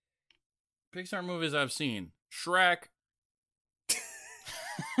Pixar movies I've seen: Shrek, The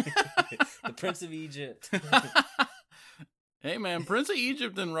Prince of Egypt. Hey man, Prince of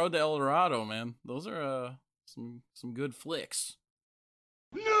Egypt and Road to El Dorado, man. Those are some good flicks.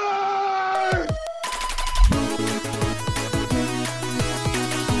 Nerd!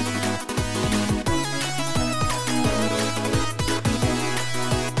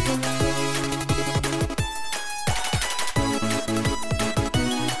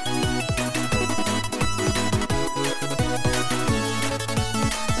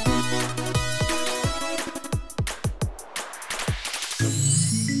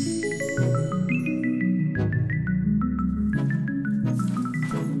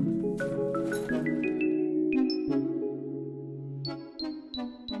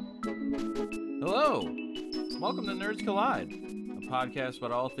 Hello, welcome to Nerds Collide, a podcast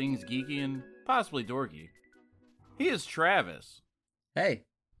about all things geeky and possibly dorky. He is Travis. Hey.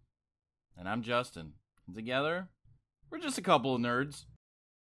 And I'm Justin. And together, we're just a couple of nerds.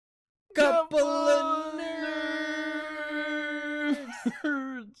 Couple of nerds!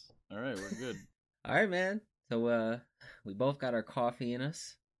 Alright, we're good. All right, man. So, we both got our coffee in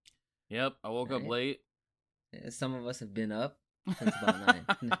us. Yep, I woke up late. Some of us have been up since about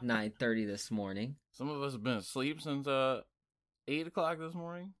 9:30 this morning. Some of us have been asleep since 8 o'clock this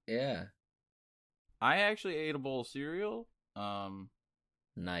morning. Yeah. I actually ate a bowl of cereal.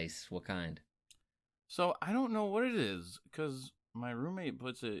 Nice. What kind? So I don't know what it is, because my roommate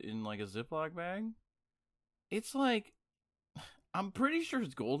puts it in like a Ziploc bag. It's like, I'm pretty sure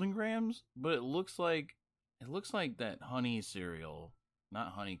it's Golden Grams, but it looks like that honey cereal,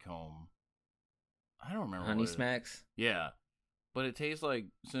 not honeycomb. I don't remember. Honey Smacks? Yeah. But it tastes like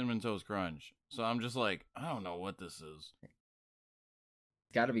Cinnamon Toast Crunch. So I'm just like, I don't know what this is.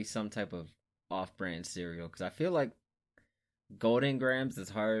 Got to be some type of off-brand cereal, because I feel like Golden Grams is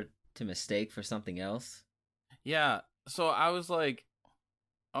hard to mistake for something else. Yeah, so I was like,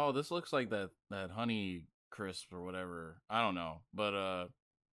 oh, this looks like that Honey Crisp or whatever. I don't know. But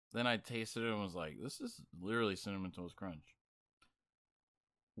then I tasted it and was like, this is literally Cinnamon Toast Crunch.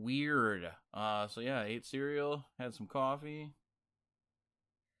 Weird. So yeah, I ate cereal, had some coffee.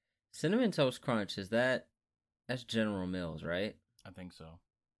 Cinnamon Toast Crunch, that's General Mills, right? I think so.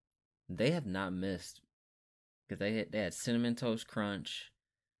 They have not missed, because they had Cinnamon Toast Crunch.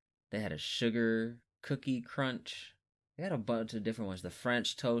 They had a Sugar Cookie Crunch. They had a bunch of different ones. The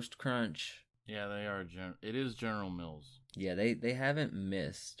French Toast Crunch. Yeah, they are. It is General Mills. Yeah, they haven't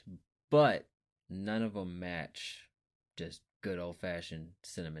missed, but none of them match just good old-fashioned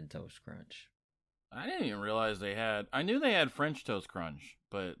Cinnamon Toast Crunch. I didn't even realize they had. I knew they had French Toast Crunch,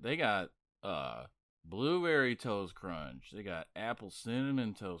 but they got Blueberry Toast Crunch. They got Apple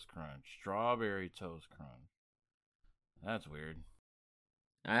Cinnamon Toast Crunch, Strawberry Toast Crunch. That's weird.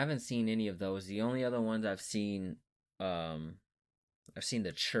 I haven't seen any of those. The only other ones I've seen the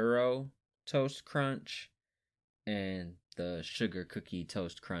Churro Toast Crunch and the Sugar Cookie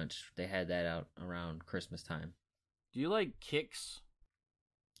Toast Crunch. They had that out around Christmas time. Do you like Kix?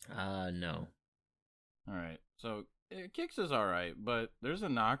 No. Alright, so Kix is alright, but there's a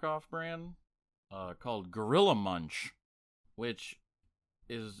knockoff brand called Gorilla Munch, which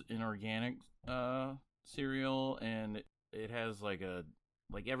is an organic cereal, and it has like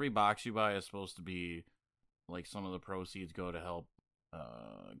every box you buy is supposed to be like some of the proceeds go to help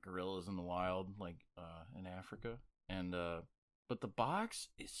gorillas in the wild, like in Africa. And but the box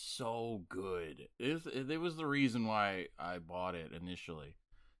is so good. It was the reason why I bought it initially.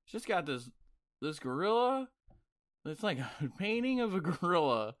 It's just got this gorilla. It's like a painting of a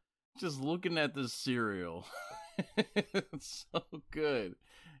gorilla just looking at this cereal. It's so good.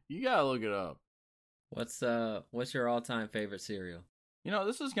 You gotta look it up. What's your all-time favorite cereal? You know,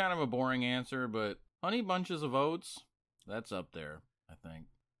 this is kind of a boring answer, but Honey Bunches of Oats, that's up there, I think.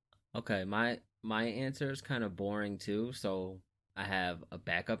 Okay, my answer is kind of boring too, so I have a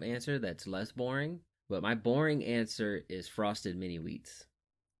backup answer that's less boring. But my boring answer is Frosted Mini Wheats.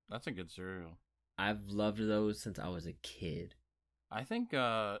 That's a good cereal. I've loved those since I was a kid. I think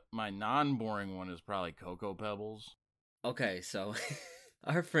my non-boring one is probably Cocoa Pebbles. Okay, so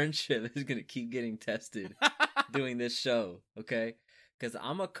our friendship is going to keep getting tested doing this show, okay? Because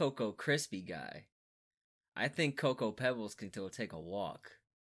I'm a Cocoa Crispy guy. I think Cocoa Pebbles can go take a walk.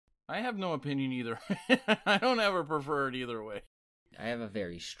 I have no opinion either. I don't ever prefer it either way. I have a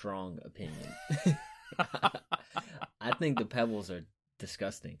very strong opinion. I think the Pebbles are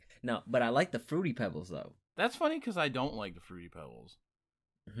disgusting. No, but I like the Fruity Pebbles, though. That's funny because I don't like the Fruity Pebbles.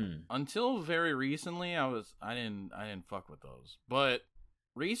 Until very recently, I didn't fuck with those. But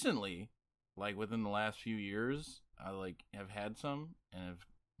recently, like within the last few years, I like have had some and have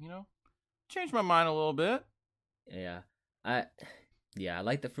changed my mind a little bit. Yeah. I I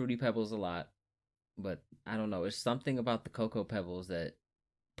like the Fruity Pebbles a lot, but I don't know. It's something about the Cocoa Pebbles that,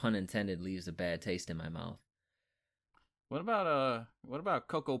 pun intended, leaves a bad taste in my mouth. What about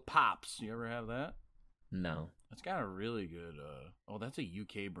Cocoa Pops? You ever have that? No. It's got a really good that's a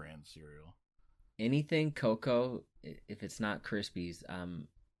UK brand cereal. Anything cocoa, if it's not Krispies,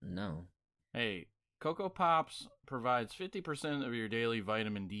 no. Hey, Cocoa Pops provides 50% of your daily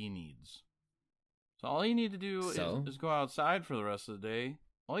vitamin D needs. So all you need to do is go outside for the rest of the day.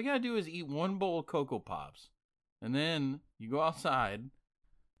 All you gotta do is eat one bowl of Cocoa Pops. And then you go outside,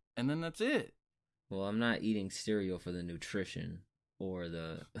 and then that's it. Well, I'm not eating cereal for the nutrition or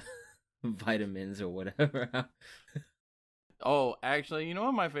the vitamins or whatever. Oh, actually, you know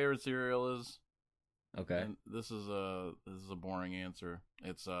what my favorite cereal is? Okay. And this is a boring answer.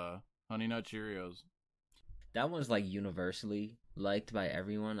 It's Honey Nut Cheerios. That one's like universally liked by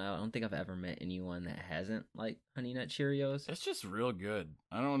everyone. I don't think I've ever met anyone that hasn't liked Honey Nut Cheerios. It's just real good.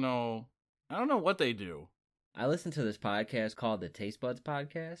 I don't know what they do. I listened to this podcast called the Taste Buds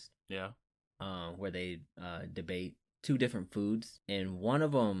Podcast. Yeah. Where they debate two different foods, and one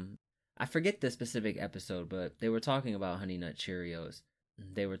of them, I forget the specific episode, but they were talking about Honey Nut Cheerios.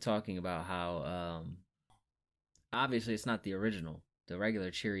 They were talking about how obviously it's not the original. The regular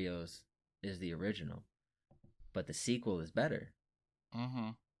Cheerios is the original, but the sequel is better. Mm-hmm.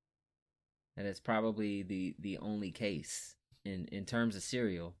 And it's probably the only case in terms of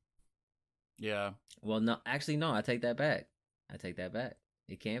cereal. Yeah. Well, no, actually, no. I take that back.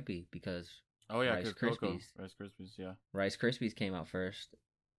 It can't be because Rice Krispies. Rice Krispies, yeah. Rice Krispies came out first,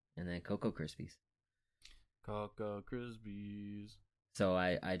 and then Cocoa Krispies. Cocoa Krispies. So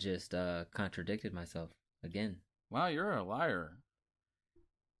I just contradicted myself again. Wow, you're a liar.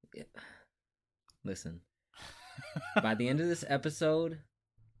 Yeah. Listen, by the end of this episode,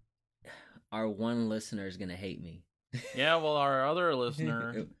 our one listener is gonna hate me. Yeah, well, our other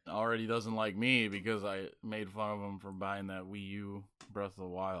listener already doesn't like me because I made fun of him for buying that Wii U Breath of the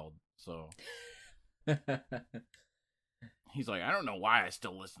Wild. So he's like, I don't know why I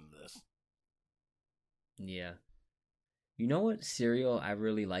still listen to this. Yeah. You know what cereal I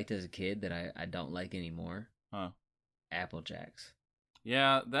really liked as a kid that I don't like anymore? Huh. Apple Jacks.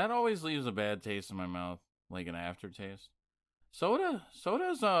 Yeah, that always leaves a bad taste in my mouth, like an aftertaste. So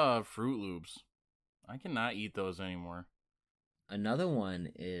does Fruit Loops. I cannot eat those anymore. Another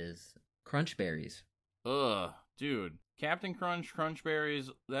one is Crunch Berries. Ugh, dude. Captain Crunch, Crunch Berries,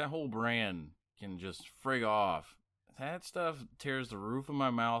 that whole brand can just frig off. That stuff tears the roof of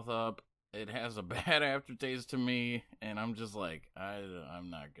my mouth up. It has a bad aftertaste to me, and I'm just like, I'm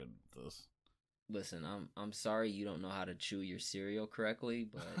not good at this. Listen, I'm sorry you don't know how to chew your cereal correctly,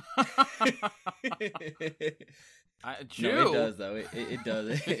 but chew. No, it does though. It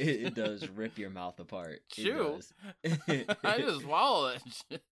does. It does rip your mouth apart. Chew. I just swallow that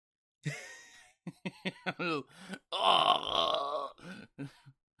shit.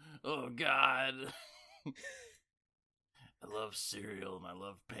 Oh God. I love cereal and I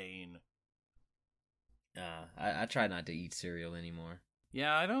love pain. I try not to eat cereal anymore.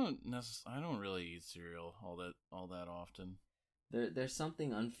 Yeah, I don't really eat cereal all that often. There's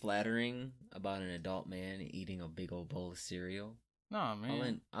something unflattering about an adult man eating a big old bowl of cereal. Nah,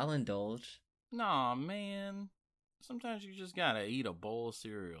 man. I'll indulge. Nah, man. Sometimes you just gotta eat a bowl of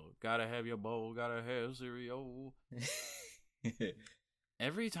cereal. Gotta have your bowl, gotta have cereal.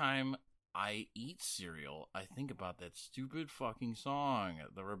 Every time I eat cereal, I think about that stupid fucking song,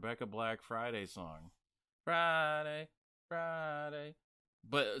 the Rebecca Black Friday song. Friday, Friday.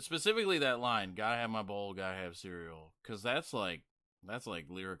 But specifically that line, gotta have my bowl, gotta have cereal. Because that's like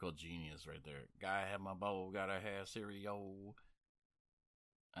lyrical genius right there. Gotta have my bowl, gotta have cereal.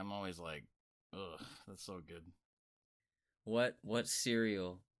 I'm always like, ugh, that's so good. What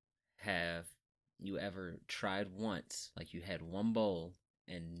cereal have you ever tried once? Like you had one bowl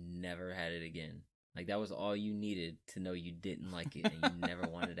and never had it again? Like that was all you needed to know you didn't like it and you never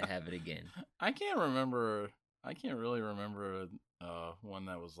wanted to have it again. I can't really remember one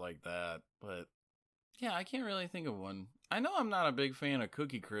that was like that, but yeah, I can't really think of one. I know I'm not a big fan of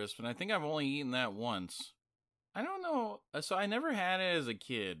Cookie Crisp, and I think I've only eaten that once. I don't know. So I never had it as a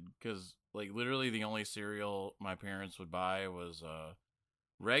kid because, like, literally the only cereal my parents would buy was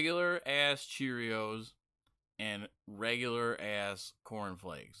regular ass Cheerios and regular ass Corn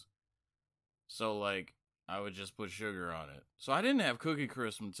Flakes. So, like, I would just put sugar on it. So I didn't have Cookie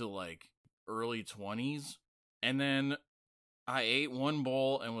Crisp until, like, early 20s. And then I ate one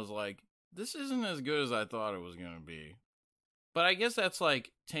bowl and was like, this isn't as good as I thought it was going to be. But I guess that's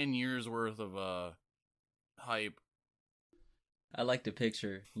like 10 years worth of hype. I like to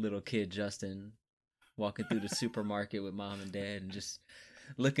picture little kid Justin walking through the supermarket with mom and dad and just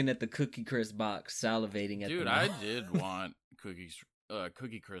looking at the Cookie Crisp box, salivating at Dude, the I mouth. did want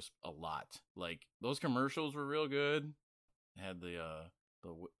Cookie Crisp a lot. Like those commercials were real good. It had the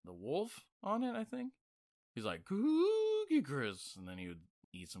wolf on it, I think. He's like Cookie Crisp, and then he would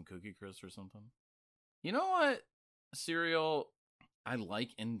eat some Cookie Crisp or something. You know what cereal I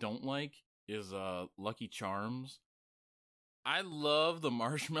like and don't like is Lucky Charms. I love the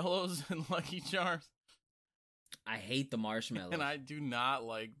marshmallows in Lucky Charms, I hate the marshmallows. and I do not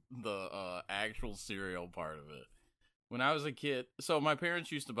like the actual cereal part of it. When I was a kid, so my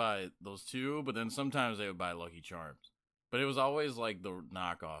parents used to buy those too, but then sometimes they would buy Lucky Charms. But it was always like the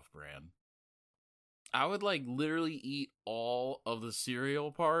knockoff brand. I would like literally eat all of the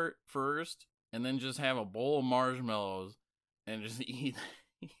cereal part first and then just have a bowl of marshmallows and just eat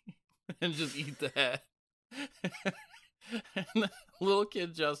and just eat that. And the little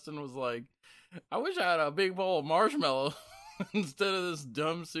kid Justin was like, I wish I had a big bowl of marshmallows instead of this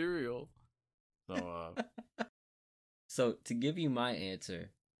dumb cereal. So So to give you my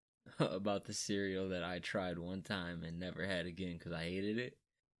answer about the cereal that I tried one time and never had again because I hated it,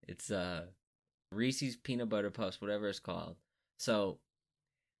 it's Reese's Peanut Butter Puffs, whatever it's called. So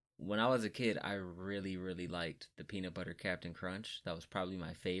when I was a kid, I really, really liked the Peanut Butter Captain Crunch. That was probably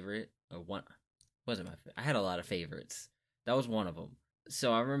my favorite. Or one wasn't my favorite. I had a lot of favorites. That was one of them.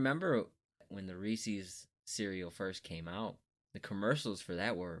 So I remember when the Reese's cereal first came out, the commercials for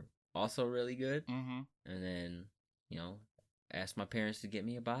that were also really good. mm-hmm. And then, asked my parents to get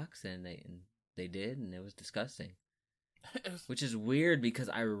me a box, and they did, and it was disgusting. Which is weird because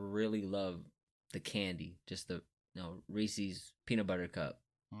I really love the candy, just the Reese's peanut butter cup.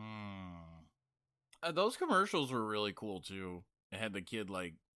 Those commercials were really cool too. It had the kid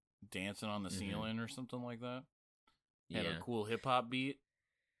like dancing on the ceiling or something like that. It had a cool hip hop beat.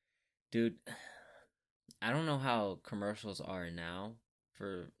 Dude, I don't know how commercials are now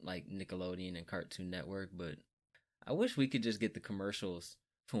for like Nickelodeon and Cartoon Network, but I wish we could just get the commercials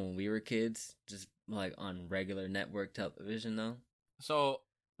from when we were kids, just like on regular network television though. So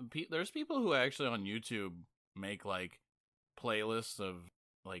there's people who actually on YouTube make like playlists of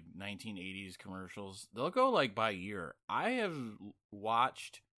like 1980s commercials. They'll go like by year. I have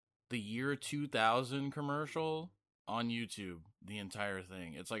watched the year 2000 commercial on YouTube, the entire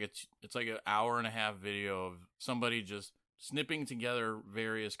thing. It's like an hour and a half video of somebody just snipping together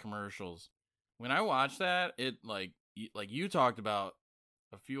various commercials. When I watch that, it like you talked about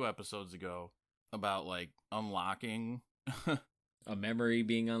a few episodes ago about like unlocking a memory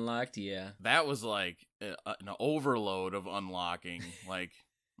being unlocked. Yeah, that was like an overload of unlocking. Like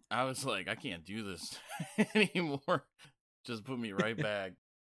I was like, I can't do this anymore. Just put me right back.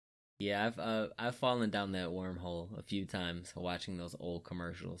 Yeah, I've fallen down that wormhole a few times watching those old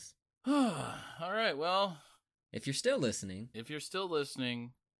commercials. All right, well, if you're still listening, if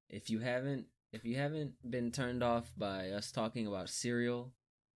you haven't been turned off by us talking about cereal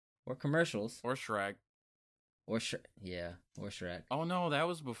or commercials or Shrek or Shrek. Oh no, that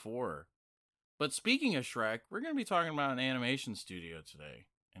was before. But speaking of Shrek, we're going to be talking about an animation studio today.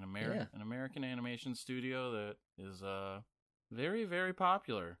 An American animation studio that is very, very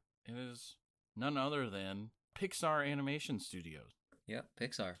popular. It is none other than Pixar Animation Studios. Yep,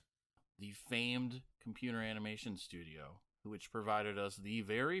 Pixar. The famed computer animation studio, which provided us the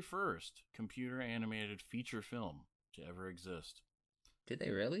very first computer animated feature film to ever exist. Did they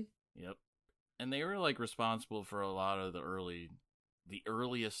really? Yep. And they were like responsible for a lot of the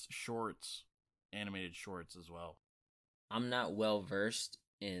earliest shorts, animated shorts as well. I'm not well versed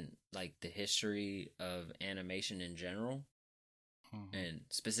in like the history of animation in general. And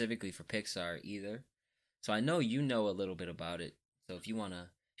specifically for Pixar either. So I know you know a little bit about it. So if you wanna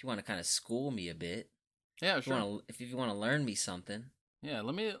kind of school me a bit, yeah, sure. If you wanna learn me something, yeah,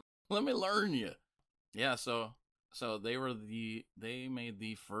 let me learn you. Yeah, so they made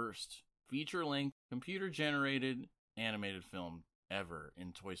the first feature-length computer-generated animated film ever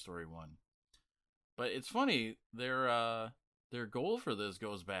in Toy Story 1. But it's funny, their goal for this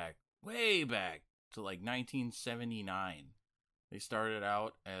goes way back to like 1979. They started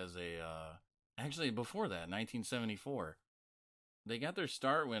out as actually before that, 1974. They got their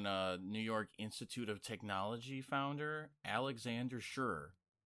start when New York Institute of Technology founder Alexander Schur,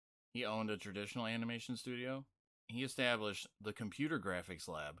 he owned a traditional animation studio. He established the Computer Graphics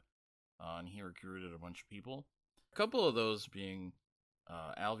Lab, and he recruited a bunch of people. A couple of those being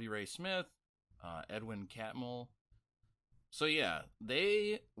Alvy Ray Smith, Edwin Catmull. So yeah,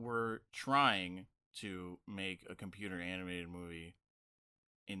 they were trying to make a computer animated movie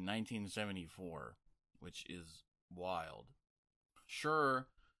in 1974, which is wild. Schur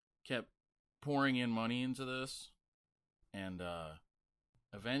kept pouring in money into this, and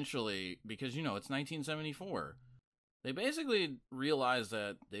eventually, because it's 1974, they basically realized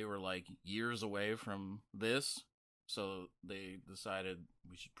that they were like years away from this, so they decided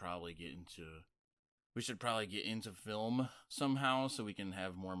we should probably get into film somehow, so we can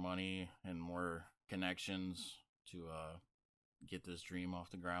have more money and more connections to get this dream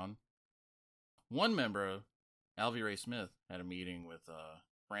off the ground. One member, Alvy Ray Smith, had a meeting with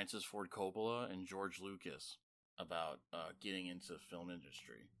Francis Ford Coppola and George Lucas about getting into the film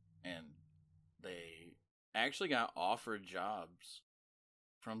industry, and they actually got offered jobs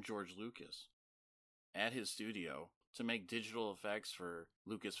from George Lucas at his studio to make digital effects for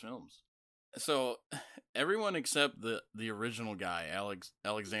Lucasfilms. So everyone except the original guy,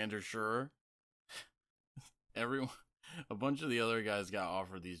 Alexander Schur, a bunch of the other guys got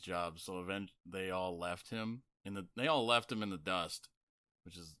offered these jobs. So eventually they all left him in the dust,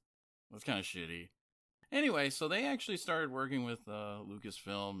 that's kind of shitty. Anyway, so they actually started working with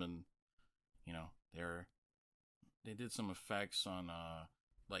Lucasfilm, and they did some effects on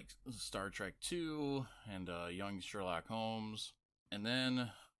like Star Trek 2 and Young Sherlock Holmes. And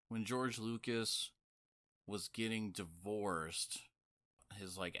then when George Lucas was getting divorced,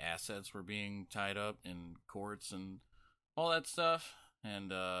 his like assets were being tied up in courts and all that stuff,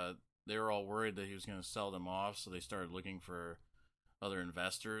 and they were all worried that he was going to sell them off, so they started looking for other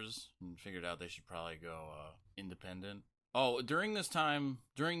investors and figured out they should probably go independent. Oh, during this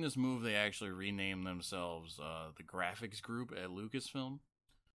move, they actually renamed themselves the Graphics Group at Lucasfilm.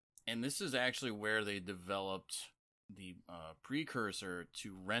 And this is actually where they developed the precursor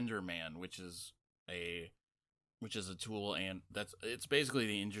to RenderMan, which is a tool, and it's basically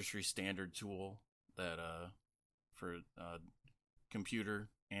the industry standard tool that for computer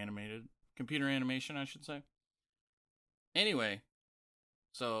animation, I should say. Anyway,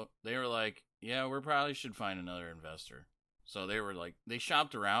 so they were like, yeah, we probably should find another investor. So they were like, they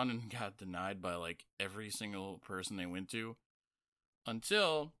shopped around and got denied by like every single person they went to,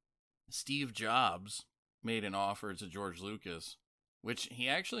 until Steve Jobs made an offer to George Lucas, which he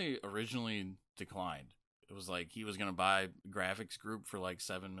actually originally declined. It was like he was going to buy Graphics Group for like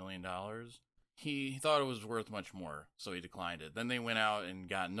 $7 million. He thought it was worth much more, so he declined it. Then they went out and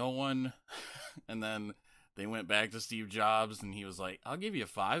got no one, and then they went back to Steve Jobs, and he was like, I'll give you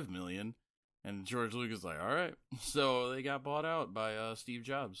 $5 million. And George Lucas was like, all right. So they got bought out by Steve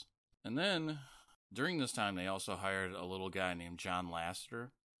Jobs. And then during this time, they also hired a little guy named John Lasseter.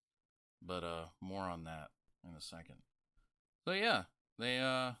 But more on that in a second. So yeah, they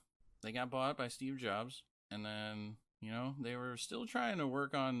got bought by Steve Jobs. And then, they were still trying to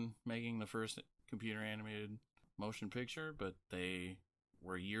work on making the first computer animated motion picture, but they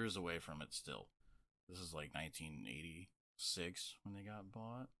were years away from it still. This is like 1986 when they got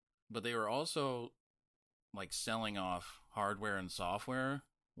bought. But they were also like selling off hardware and software,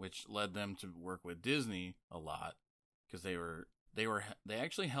 which led them to work with Disney a lot, because they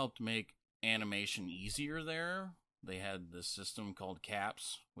actually helped make animation easier there. They had this system called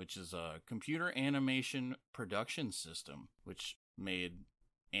CAPS, which is a computer animation production system, which made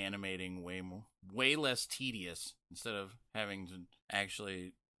animating way less tedious, instead of having to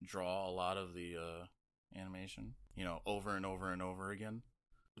actually draw a lot of the animation, over and over and over again.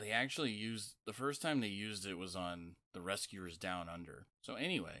 They actually the first time they used it was on The Rescuers Down Under. So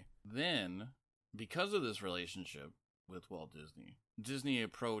anyway, then, because of this relationship with Walt Disney, Disney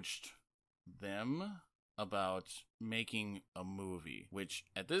approached them about making a movie, which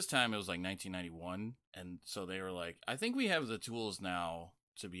at this time it was like 1991. And so they were like, I think we have the tools now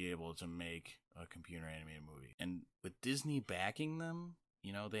to be able to make a computer animated movie. And with Disney backing them,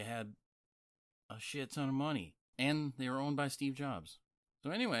 they had a shit ton of money, and they were owned by Steve Jobs. So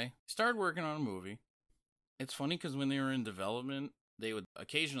anyway, started working on a movie. It's funny because when they were in development, they would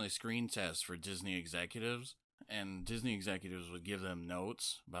occasionally screen test for Disney executives, and Disney executives would give them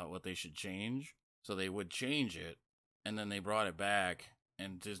notes about what they should change. So they would change it, and then they brought it back,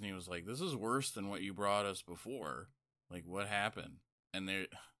 and Disney was like, this is worse than what you brought us before. Like, what happened? And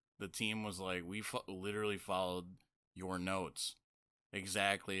the team was like, we literally followed your notes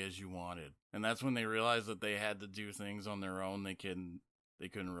exactly as you wanted. And that's when they realized that they had to do things on their own. They couldn't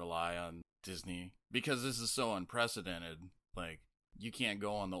rely on Disney, because this is so unprecedented. Like, you can't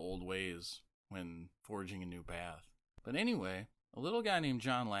go on the old ways when forging a new path. But anyway, a little guy named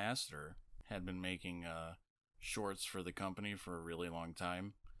John Lasseter had been making shorts for the company for a really long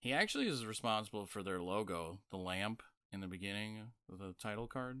time. He actually is responsible for their logo, the lamp in the beginning of the title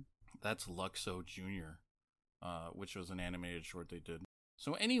card. That's Luxo Jr., which was an animated short they did.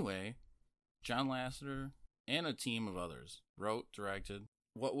 So anyway, John Lasseter and a team of others wrote, directed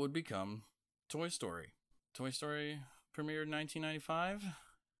what would become Toy Story. Toy Story premiered in 1995,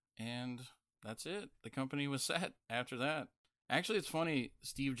 and that's it. The company was set after that. Actually, it's funny,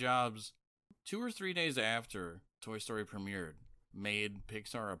 Steve Jobs, 2 or 3 days after Toy Story premiered, made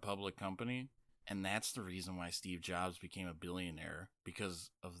Pixar a public company, and that's the reason why Steve Jobs became a billionaire, because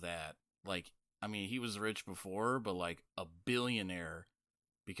of that. Like, I mean, he was rich before, but like a billionaire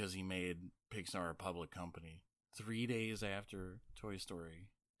because he made Pixar a public company 3 days after Toy Story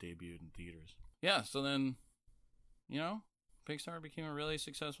debuted in theaters. Yeah, so then, you know, Pixar became a really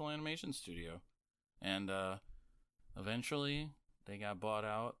successful animation studio. And eventually they got bought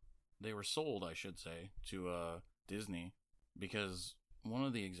out. They were sold, I should say, to Disney, because one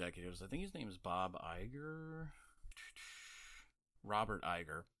of the executives, I think his name is Bob Iger, Robert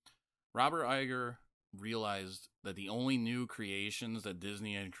Iger. Robert Iger realized that the only new creations that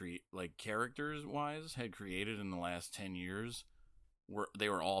Disney had characters wise had created in the last 10 years were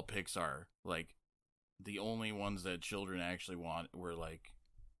all Pixar. Like, the only ones that children actually were like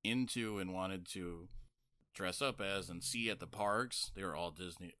into and wanted to dress up as and see at the parks, they were all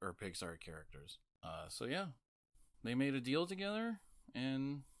Disney or Pixar characters. So yeah, they made a deal together,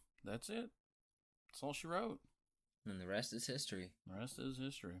 and that's it. That's all she wrote. And the rest is history. The rest is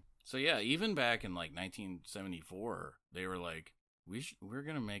history. So yeah, even back in like 1974, they were like, we're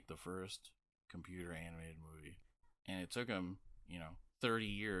gonna make the first computer animated movie, and it took them 30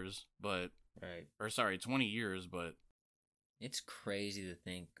 years, but right, or sorry, 20 years, but it's crazy to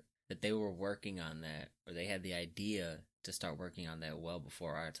think that they were working on that, or they had the idea to start working on that well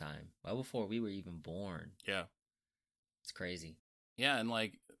before our time, well before we were even born. Yeah, it's crazy. Yeah, and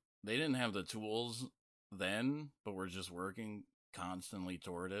like they didn't have the tools then, but we're just working constantly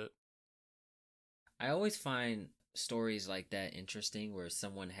toward it. I always find stories like that interesting, where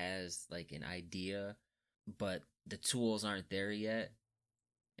someone has like an idea, but the tools aren't there yet.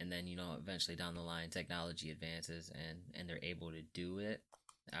 And then, eventually down the line, technology advances and they're able to do it.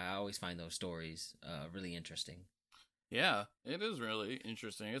 I always find those stories really interesting. Yeah, it is really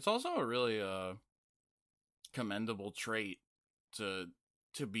interesting. It's also a really commendable trait to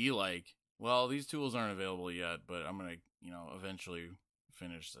be like, well, these tools aren't available yet, but I'm going to, eventually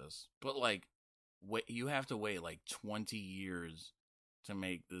finish this. But like, you have to wait like 20 years to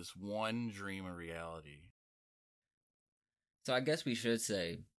make this one dream a reality. So I guess we should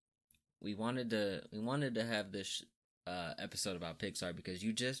say we wanted to have this episode about Pixar because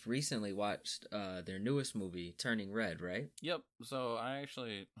you just recently watched their newest movie, Turning Red, right? Yep. So I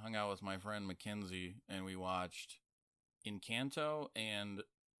actually hung out with my friend Mackenzie, and we watched Encanto and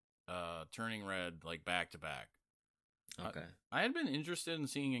Turning Red like back to back. Okay. I had been interested in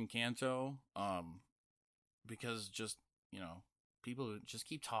seeing Encanto, because just people just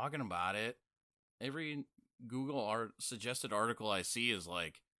keep talking about it. Every Google suggested article I see is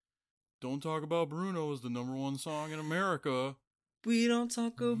like, "Don't Talk About Bruno" is the #1 song in America. We don't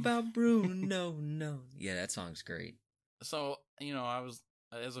talk about Bruno, no. Yeah, that song's great. So, I was,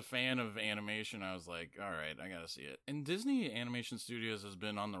 as a fan of animation, I was like, all right, I gotta see it. And Disney Animation Studios has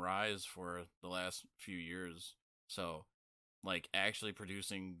been on the rise for the last few years. So, like, actually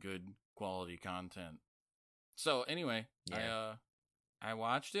producing good quality content. So, anyway, yeah. I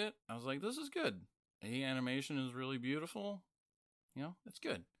watched it. I was like, this is good. The animation is really beautiful. It's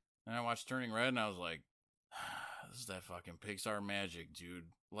good. And I watched Turning Red, and I was like, this is that fucking Pixar magic,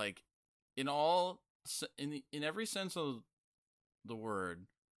 dude. Like, in every sense of the word,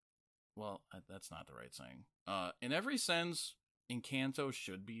 well, that's not the right saying. In every sense, Encanto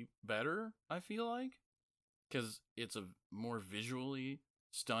should be better, I feel like, because it's a more visually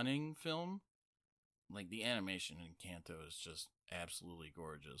stunning film. Like, the animation in Encanto is just absolutely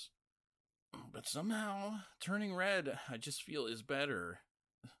gorgeous. But somehow, Turning Red, I just feel, is better.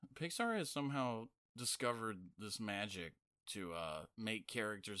 Pixar has somehow discovered this magic to make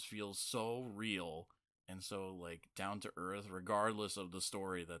characters feel so real and so like down to earth, regardless of the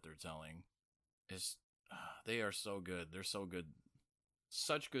story that they're telling. They are so good. They're so good.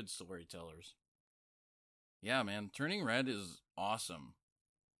 Such good storytellers. Yeah, man. Turning Red is awesome.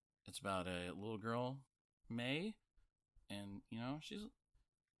 It's about a little girl, May, and she's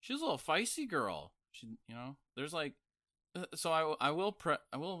a little feisty girl. There's like, so I will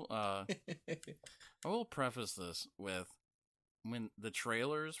preface this with, when the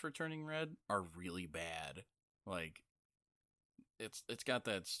trailers for Turning Red are really bad, like it's got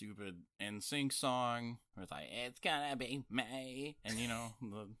that stupid NSYNC song where it's like, it's gonna be May, and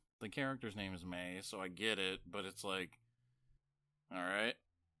the character's name is May, so I get it, but it's like, all right,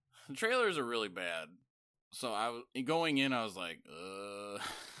 the trailers are really bad. So going in, I was like,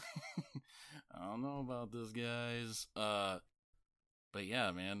 I don't know about this, guys. But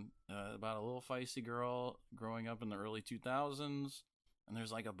yeah, man, about a little feisty girl growing up in the early 2000s, and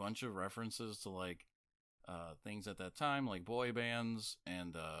there's like a bunch of references to like things at that time, like boy bands,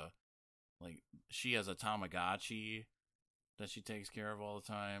 and like she has a Tamagotchi that she takes care of all the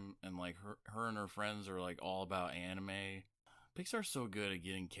time, and like her and her friends are like all about anime. Pixar's so good at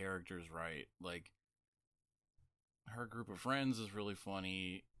getting characters right. Like her group of friends is really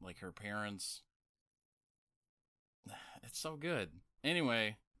funny. Like her parents, it's so good.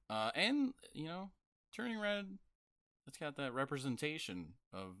 Anyway, and you know, Turning Red, it's got that representation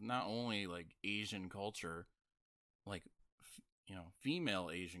of not only like Asian culture, like you know, female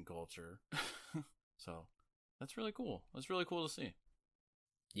Asian culture. So that's really cool. That's really cool to see.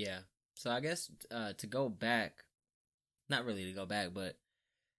 Yeah. So I guess to go back, not really to go back, but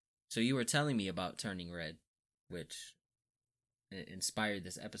so you were telling me about Turning Red, which inspired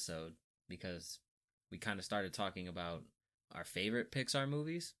this episode because we kind of started talking about our favorite Pixar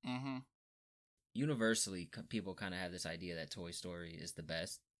movies. Mm-hmm. Universally, people kind of have this idea that Toy Story is the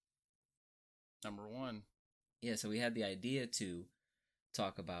best. Number one. Yeah, so we had the idea to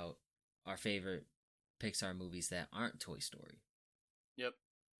talk about our favorite Pixar movies that aren't Toy Story. Yep.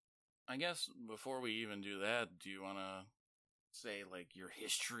 I guess before we even do that, do you want to say like your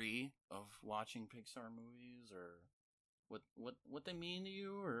history of watching Pixar movies, or what they mean to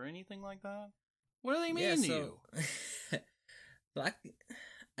you, or anything like that? What do they mean to you? So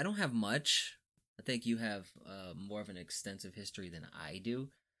I don't have much. I think you have more of an extensive history than I do.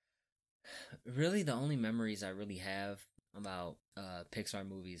 Really, the only memories I really have about Pixar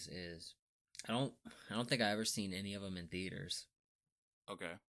movies is I don't think I ever seen any of them in theaters.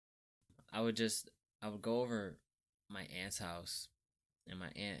 Okay. I would go over my aunt's house, and my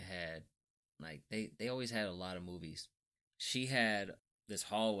aunt had like they always had a lot of movies. She had this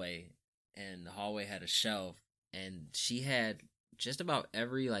hallway, and the hallway had a shelf, and she had just about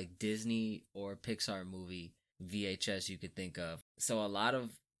every like Disney or Pixar movie VHS you could think of. So a lot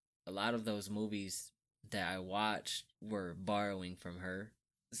of those movies that I watched were borrowing from her.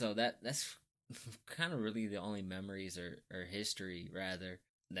 So that's kind of really the only memories or history rather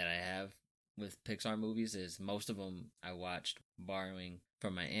that I have with Pixar movies is most of them I watched borrowing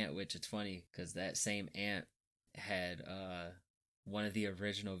from my aunt, which it's funny because that same aunt had one of the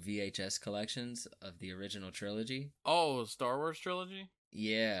original VHS collections of the original trilogy. Oh, Star Wars trilogy?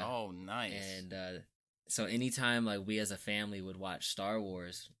 Yeah. Oh, nice. And so anytime like we as a family would watch Star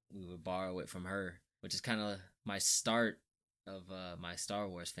Wars, we would borrow it from her, which is kind of my start of my Star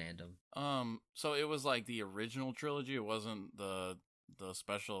Wars fandom. So it was like the original trilogy. It wasn't the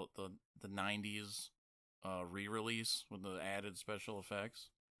special the 90s re-release with the added special effects.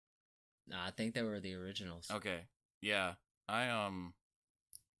 Nah, I think they were the originals. Okay. Yeah.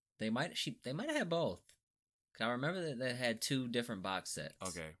 They might have had both. 'Cause I remember that they had two different box sets.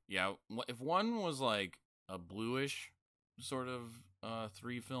 Okay. Yeah, if one was like a bluish sort of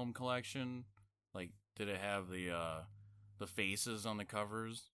 3-film collection, like did it have the faces on the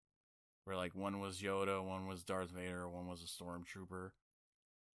covers where like one was Yoda, one was Darth Vader, one was a stormtrooper?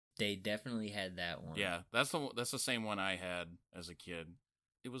 They definitely had that one. Yeah, that's the same one I had as a kid.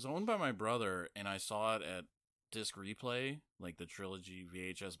 It was owned by my brother, and I saw it at Disc Replay, like the trilogy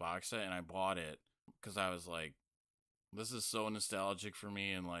VHS box set, and I bought it because I was like, this is so nostalgic for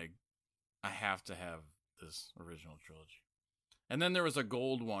me, and like, I have to have this original trilogy. And then there was a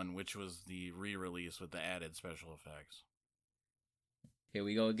gold one, which was the re-release with the added special effects. Here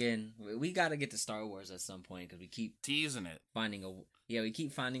we go again. We got to get to Star Wars at some point because we keep teasing it. We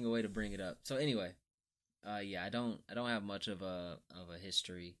keep finding a way to bring it up. So anyway, yeah, I don't have much of a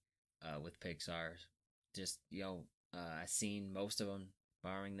history with Pixar. Just I seen most of them,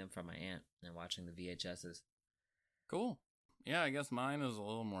 borrowing them from my aunt and watching the VHSs. Cool. Yeah, I guess mine is a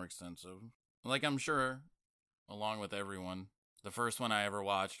little more extensive. Like I'm sure, along with everyone, the first one I ever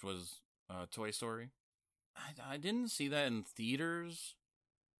watched was Toy Story. I didn't see that in theaters,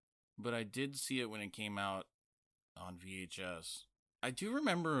 but I did see it when it came out on VHS. I do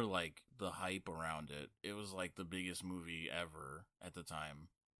remember like the hype around it. It was like the biggest movie ever at the time.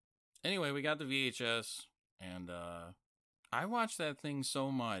 Anyway, we got the VHS, and I watched that thing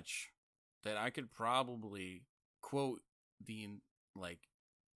so much that I could probably quote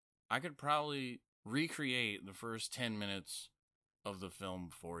I could probably recreate the first 10 minutes of the film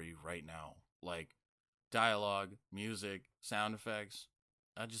for you right now. Like dialogue, music, sound effects.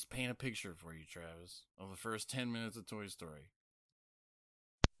 I'll just paint a picture for you, Travis, of the first 10 minutes of Toy Story.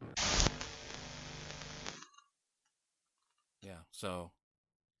 Yeah, so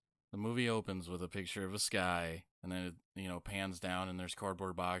the movie opens with a picture of a sky, and then it, pans down, and there's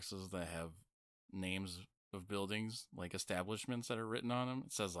cardboard boxes that have names of buildings, like establishments that are written on them.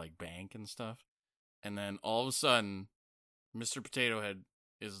 It says like bank and stuff. And then all of a sudden, Mr. Potato Head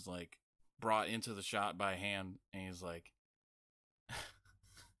is like brought into the shot by hand, and he's like,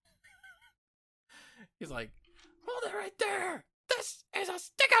 hold it right there. This is a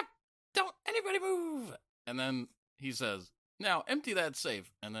stick up. Don't anybody move. And then he says, now empty that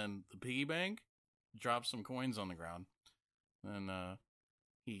safe. And then the piggy bank drops some coins on the ground. And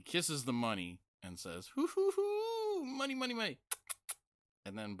he kisses the money and says, hoo hoo hoo, money, money, money.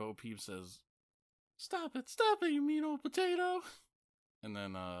 And then Bo Peep says, stop it, you mean old potato. And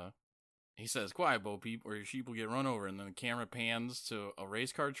then he says, quiet, Bo Peep, or your sheep will get run over. And then the camera pans to a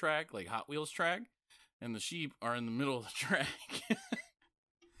race car track, like Hot Wheels track. And the sheep are in the middle of the track.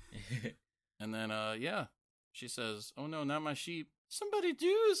 And then, she says, oh no, not my sheep. Somebody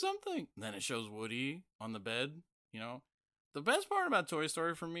do something. And then it shows Woody on the bed, you know. The best part about Toy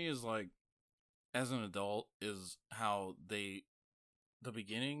Story for me is, like, as an adult, is how the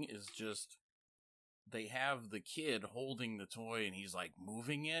beginning is just, they have the kid holding the toy and he's, like,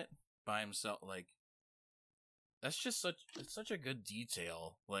 moving it by himself. Like, that's just such a good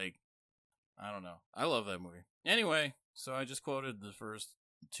detail. Like, I don't know. I love that movie. Anyway, so I just quoted the first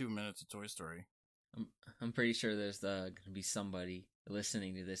 2 minutes of Toy Story. I'm pretty sure there's gonna be somebody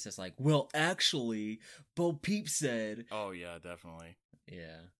listening to this that's like, well, actually, Bo Peep said. Oh yeah, definitely.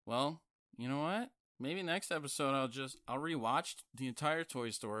 Yeah. Well, you know what? Maybe next episode I'll rewatch the entire Toy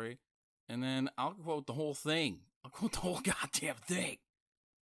Story, and then I'll quote the whole thing. I'll quote the whole goddamn thing.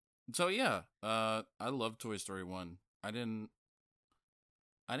 So yeah, I love Toy Story 1. I didn't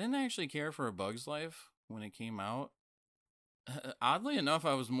actually care for A Bug's Life when it came out. Oddly enough,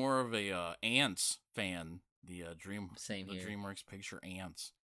 I was more of a Ants fan. The DreamWorks picture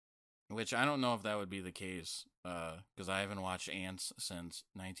Ants, which I don't know if that would be the case, because I haven't watched Ants since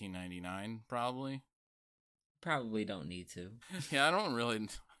 1999, probably. Probably don't need to. Yeah, I don't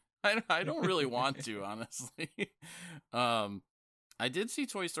really want to, honestly. I did see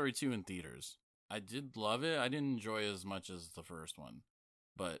Toy Story 2 in theaters. I did love it. I didn't enjoy it as much as the first one,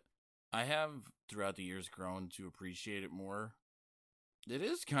 but I have, throughout the years, grown to appreciate it more. It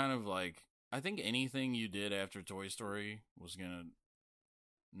is kind of like, I think anything you did after Toy Story was going to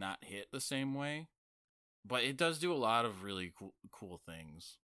not hit the same way. But it does do a lot of really cool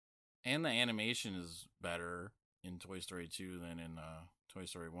things. And the animation is better in Toy Story 2 than in Toy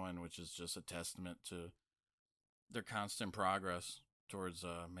Story 1, which is just a testament to their constant progress towards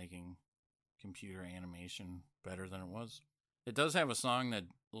making computer animation better than it was. It does have a song that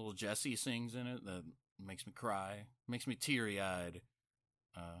little Jessie sings in it that makes me cry, makes me teary-eyed.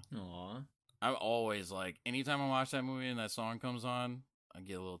 Aww. I'm always like, anytime I watch that movie and that song comes on, I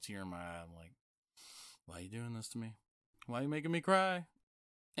get a little tear in my eye. I'm like, why are you doing this to me? Why are you making me cry?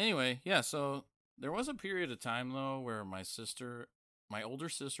 Anyway, yeah, so there was a period of time, though, where my older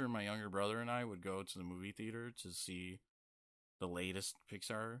sister and my younger brother and I would go to the movie theater to see the latest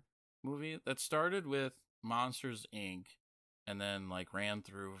Pixar movie that started with Monsters, Inc., and then, like, ran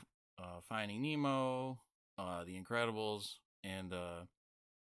through Finding Nemo, The Incredibles, and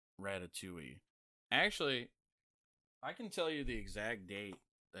Ratatouille. Actually, I can tell you the exact date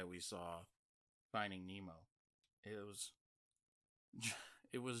that we saw Finding Nemo.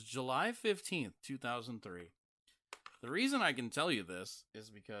 It was July 15th, 2003. The reason I can tell you this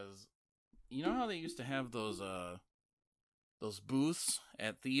is because, you know how they used to have those booths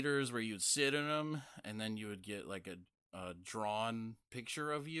at theaters where you'd sit in them and then you would get like a drawn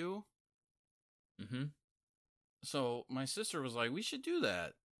picture of you? Mm-hmm. So my sister was like, we should do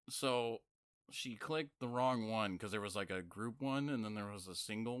that. So she clicked the wrong one because there was like a group one and then there was a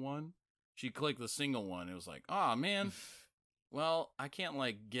single one. She clicked the single one. It was like, oh man, well, I can't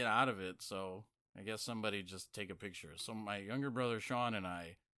like get out of it. So I guess somebody just take a picture. So my younger brother Sean and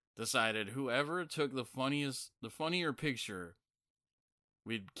I decided whoever took the funnier picture,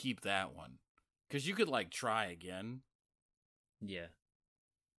 we'd keep that one. Because you could like try again. Yeah.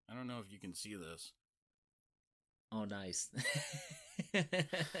 I don't know if you can see this. Oh, nice.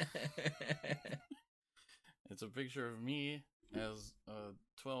 It's a picture of me as a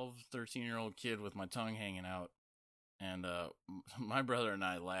 12, 13-year-old kid with my tongue hanging out. And my brother and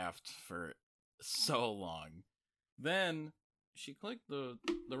I laughed for so long. Then she clicked the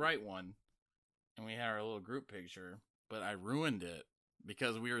right one, and we had our little group picture, but I ruined it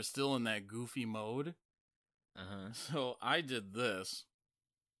because we were still in that goofy mode. Uh-huh. So I did this.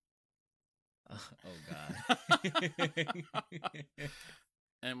 Oh, God.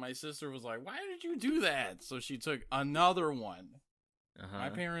 And my sister was like, why did you do that? So she took another one. Uh-huh. My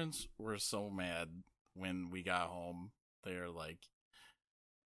parents were so mad when we got home. They're like,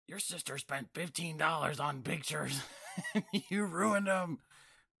 your sister spent $15 on pictures. You ruined them.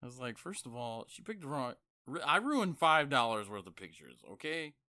 I was like, first of all, she picked the wrong. I ruined $5 worth of pictures,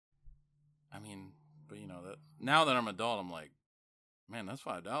 okay? I mean, but you know, that now that I'm adult, I'm like, man, that's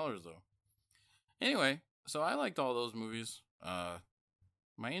 $5 though. Anyway, so I liked all those movies.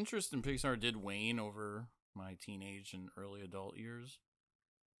 My interest in Pixar did wane over my teenage and early adult years.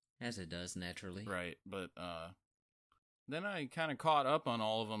 As it does, naturally. Right, but then I kind of caught up on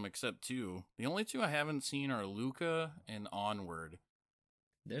all of them except two. The only two I haven't seen are Luca and Onward.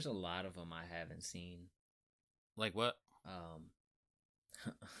 There's a lot of them I haven't seen. Like what?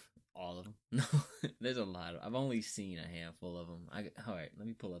 All of them. No, there's a lot. I've only seen a handful of them. All right, let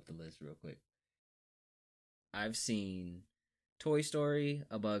me pull up the list real quick. I've seen Toy Story,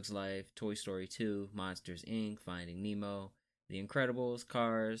 A Bug's Life, Toy Story 2, Monsters, Inc., Finding Nemo, The Incredibles,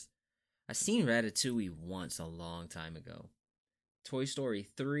 Cars. I've seen Ratatouille once a long time ago. Toy Story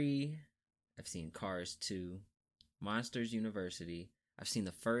 3. I've seen Cars 2. Monsters University. I've seen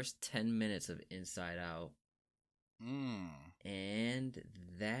the first 10 minutes of Inside Out. And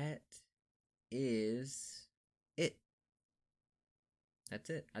that is it. That's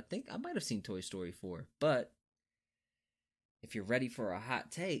it. I think I might have seen Toy Story 4. But if you're ready for a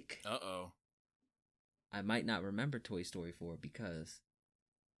hot take, I might not remember Toy Story 4 because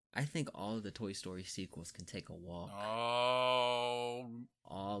I think all of the Toy Story sequels can take a walk. Oh.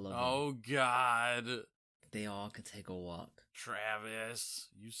 All of them. Oh, God. They all can take a walk. Travis,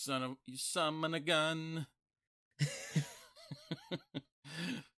 you summon a gun.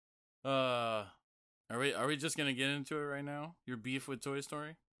 Are we just gonna get into it right now? Your beef with Toy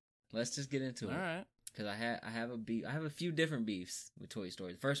Story? Let's just get into it. All right. Because I have a beef. I have a few different beefs with Toy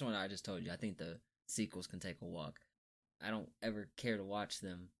Story. The first one I just told you. I think the sequels can take a walk. I don't ever care to watch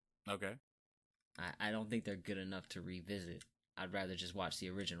them. Okay. I don't think they're good enough to revisit. I'd rather just watch the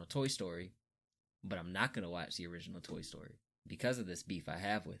original Toy Story. But I'm not gonna watch the original Toy Story because of this beef I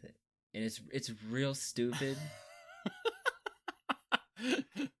have with it, and it's real stupid.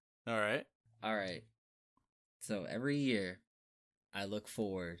 All right. So every year, I look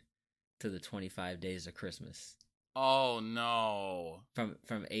forward to the 25 Days of Christmas. Oh no! From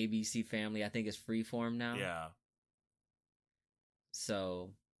ABC Family, I think it's Freeform now. Yeah. So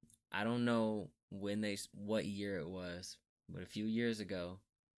I don't know what year it was, but a few years ago,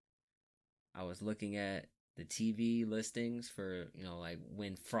 I was looking at the TV listings for, like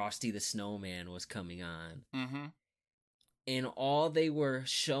when Frosty the Snowman was coming on. Mm-hmm. And all they were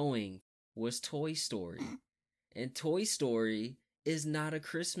showing was Toy Story. And Toy Story is not a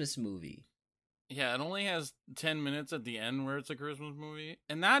Christmas movie. Yeah, it only has 10 minutes at the end where it's a Christmas movie.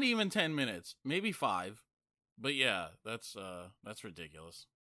 And not even 10 minutes. Maybe 5. But yeah, that's ridiculous.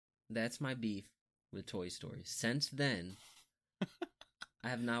 That's my beef with Toy Story. Since then, I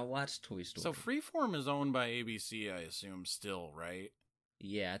have not watched Toy Story. So Freeform is owned by ABC, I assume, still, right?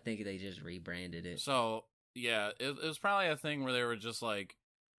 Yeah, I think they just rebranded it. So, yeah, it was probably a thing where they were just like,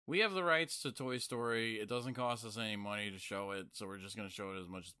 we have the rights to Toy Story. It doesn't cost us any money to show it, so we're just going to show it as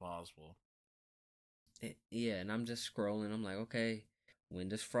much as possible. Yeah, and I'm just scrolling. I'm like, okay, when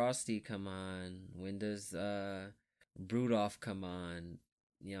does Frosty come on? When does Rudolph come on?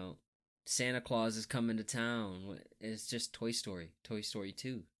 Santa Claus is coming to town. It's just Toy Story. Toy Story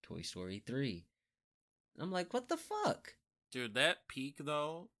 2. Toy Story 3. I'm like, what the fuck? Dude, that peak,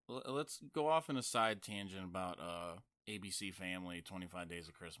 though, let's go off in a side tangent about ABC Family 25 Days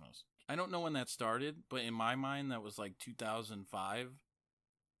of Christmas. I don't know when that started, but in my mind, that was like 2005.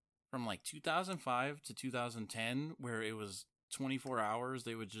 From like 2005 to 2010, where it was 24 hours,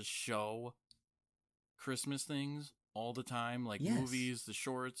 they would just show Christmas things all the time, like movies, the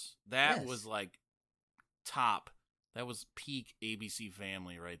shorts. That was like top. That was peak ABC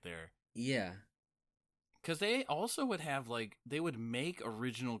Family right there. Yeah. Because they also would have, like, they would make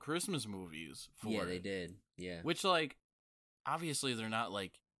original Christmas movies for it. Yeah, they did. Yeah. Which, like, obviously they're not,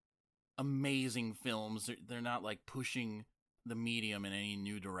 like, amazing films. They're not, like, pushing the medium in any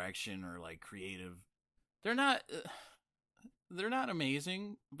new direction or, like, creative. They're not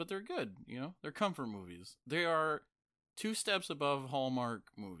amazing, but they're good, They're comfort movies. They are 2 steps above Hallmark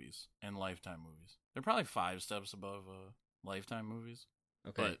movies and Lifetime movies. They're probably 5 steps above Lifetime movies.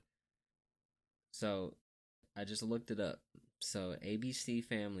 Okay. So I just looked it up. So ABC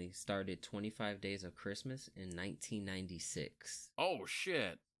Family started 25 Days of Christmas in 1996. Oh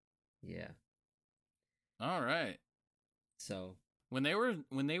shit. Yeah. All right. So when they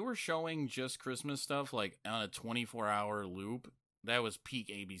were showing just Christmas stuff like on a 24-hour loop, that was peak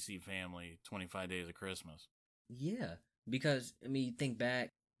ABC Family 25 Days of Christmas. Yeah, because you think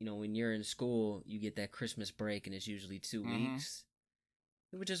back, when you're in school, you get that Christmas break and it's usually 2 weeks.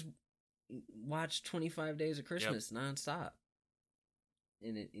 We would just watch 25 Days of Christmas nonstop.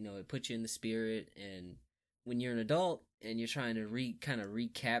 And it puts you in the spirit. And when you're an adult and you're trying to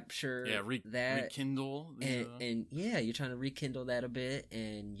recapture that, rekindle, and you're trying to rekindle that a bit,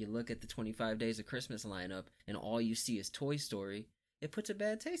 and you look at the 25 Days of Christmas lineup, and all you see is Toy Story. It puts a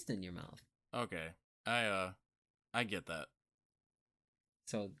bad taste in your mouth. Okay, I get that.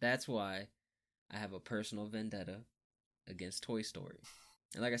 So that's why I have a personal vendetta against Toy Story.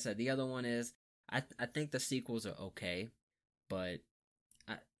 And like I said, the other one is I think the sequels are okay, but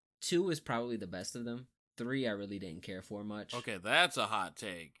 2 is probably the best of them. 3 I really didn't care for much. Okay, that's a hot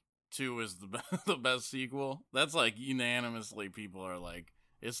take. 2 is the best sequel. That's like unanimously people are like,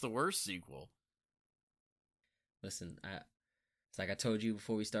 it's the worst sequel. Listen, it's like I told you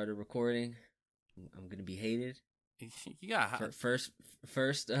before we started recording, I'm gonna be hated. You got first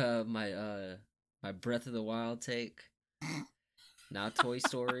my Breath of the Wild take. Now Toy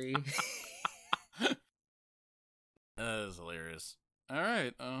Story. That is hilarious. All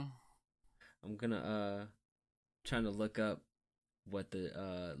right. I'm gonna trying to look up what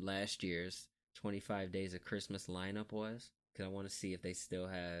the last year's 25 Days of Christmas lineup was, because I want to see if they still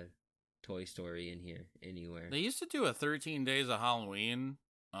had Toy Story in here anywhere. They used to do a 13 Days of Halloween,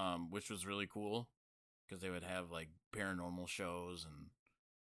 which was really cool, because they would have like paranormal shows and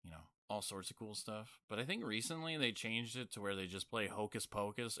all sorts of cool stuff. But I think recently they changed it to where they just play Hocus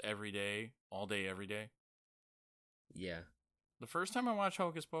Pocus every day, all day, every day. Yeah. The first time I watched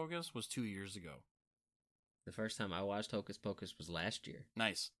Hocus Pocus was 2 years ago. The first time I watched Hocus Pocus was last year.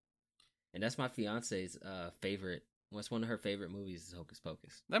 Nice. And that's my fiance's favorite. What's one of her favorite movies is Hocus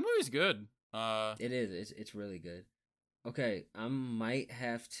Pocus. That movie's good. It is. It's really good. Okay, I might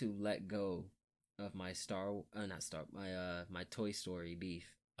have to let go of my my Toy Story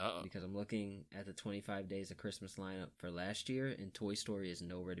beef. Uh-oh. Because I'm looking at the 25 Days of Christmas lineup for last year, and Toy Story is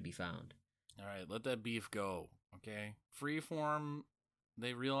nowhere to be found. All right, let that beef go, okay? Freeform,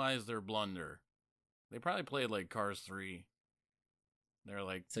 they realized their blunder. They probably played like Cars 3. They're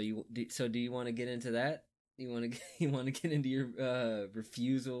like, do you want to get into that? You want to get into your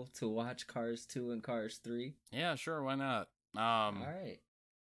refusal to watch Cars 2 and Cars 3? Yeah, sure, why not? All right.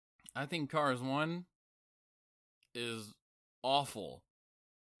 I think Cars 1 is awful.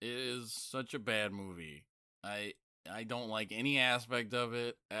 It is such a bad movie. I don't like any aspect of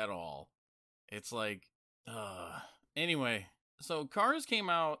it at all. It's like, anyway, so Cars came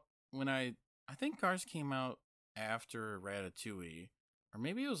out when I think Cars came out after Ratatouille, or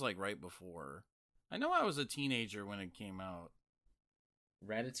maybe it was like right before. I know I was a teenager when it came out.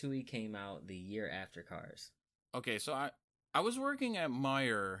 Ratatouille came out the year after Cars. Okay, so I was working at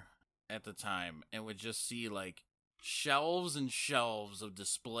Meijer at the time and would just see like shelves and shelves of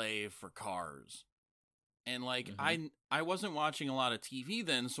display for Cars. And like I wasn't watching a lot of TV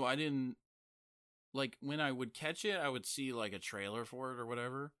then, so I didn't like when I would catch it, I would see like a trailer for it or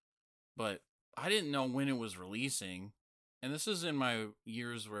whatever. But I didn't know when it was releasing. And this is in my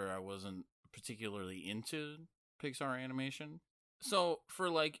years where I wasn't particularly into Pixar animation. So for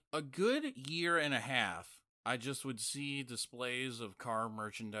like a good year and a half, I just would see displays of car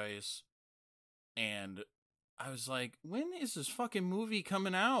merchandise, and I was like, when is this fucking movie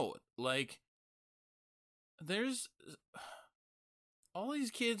coming out? Like, there's all these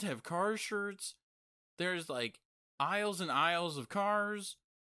kids have car shirts. There's like aisles and aisles of cars,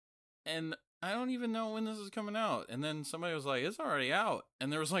 and I don't even know when this is coming out. And then somebody was like, it's already out.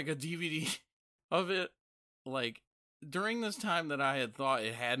 And there was like a DVD of it. Like, during this time that I had thought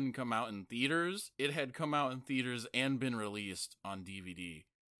it hadn't come out in theaters, it had come out in theaters and been released on DVD.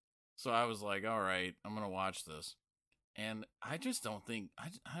 So I was like, all right, I'm going to watch this. And I just don't think,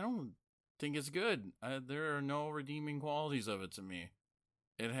 I don't think it's good. There are no redeeming qualities of it to me.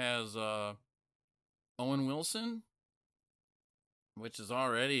 It has Owen Wilson, which is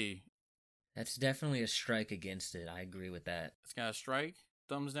already... That's definitely a strike against it. I agree with that. It's got a strike.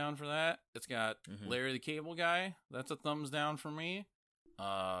 Thumbs down for that. It's got Larry the Cable Guy. That's a thumbs down for me.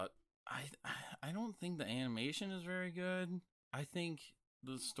 I don't think the animation is very good. I think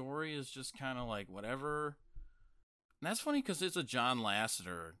the story is just kind of like whatever. And that's funny because it's a John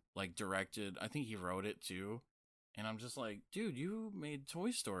Lasseter like directed. I think he wrote it too. And I'm just like, dude, you made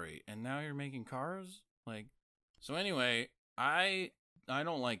Toy Story and now you're making Cars? Like, so anyway, I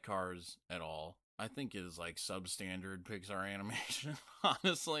don't like Cars at all. I think it is like substandard Pixar animation,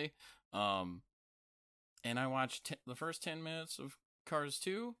 honestly. And I watched the first 10 minutes of Cars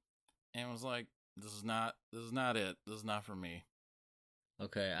 2 and was like, this is not it. This is not for me.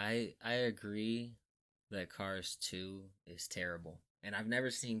 Okay, I agree that Cars 2 is terrible. And I've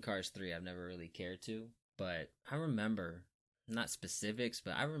never seen Cars 3. I've never really cared to. But I remember not specifics,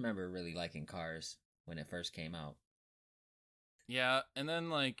 but I remember really liking Cars when it first came out. Yeah, and then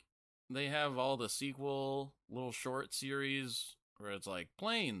like they have all the sequel little short series where it's like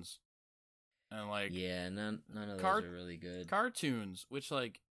planes and like Yeah, none of car those are really good. cartoons, which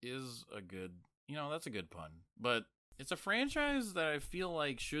like is a good, that's a good pun. But it's a franchise that I feel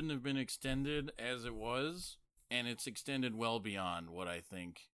like shouldn't have been extended as it was, and it's extended well beyond what I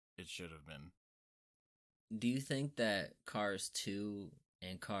think it should have been. Do you think that Cars 2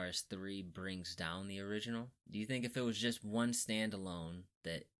 and Cars 3 brings down the original? Do you think if it was just one standalone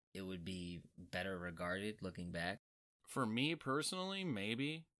that it would be better regarded looking back? For me personally,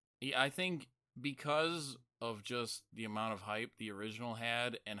 maybe. Yeah, I think because of just the amount of hype the original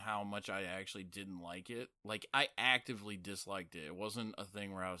had and how much I actually didn't like it, like I actively disliked it. It wasn't a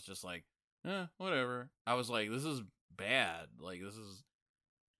thing where I was just like, whatever. I was like, this is bad. Like, this is.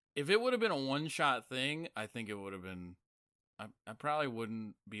 If it would have been a one-shot thing, I think it would have been. I probably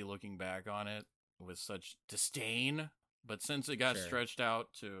wouldn't be looking back on it with such disdain. But since it got stretched out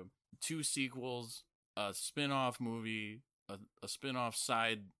to 2 sequels, a spin-off movie, a spin-off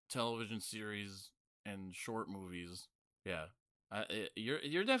side television series, and short movies, yeah,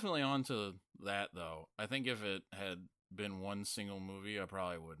 you're definitely onto that though. I think if it had been one single movie, I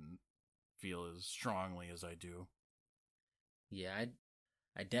probably wouldn't feel as strongly as I do. Yeah,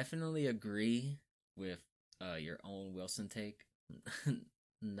 I definitely agree with your Owen Wilson take.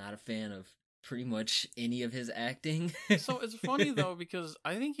 Not a fan of pretty much any of his acting. So it's funny though because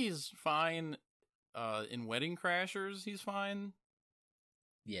I think he's fine in Wedding Crashers. He's fine.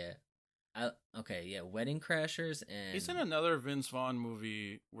 Yeah. Wedding Crashers, and he's in another Vince Vaughn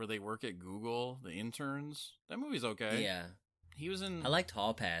movie where they work at Google, The Interns. That movie's okay. Yeah. He was in. I liked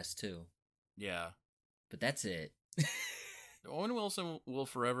Hall Pass too. Yeah. But that's it. Owen Wilson will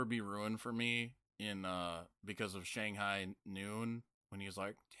forever be ruined for me in because of Shanghai Noon when he's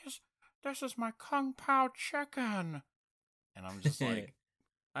like, this is my Kung Pao chicken. And I'm just like,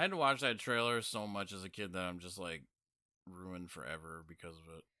 I had to watch that trailer so much as a kid that I'm just like ruined forever because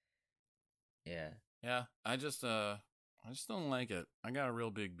of it. Yeah. Yeah, I just don't like it. I got a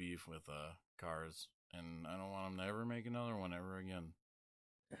real big beef with Cars, and I don't want them to ever make another one ever again.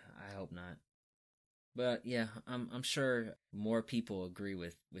 I hope not. But yeah, I'm sure more people agree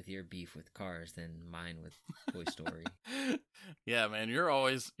with your beef with Cars than mine with Toy Story. Yeah, man, you're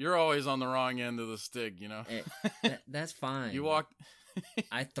always on the wrong end of the stick, you know. That's fine. You walk.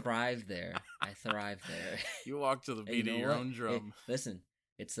 I thrive there. You walk to the beat of your own drum. Hey, listen,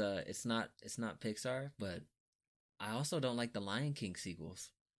 it's not Pixar, but I also don't like the Lion King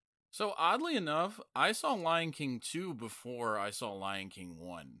sequels. So oddly enough, I saw Lion King 2 before I saw Lion King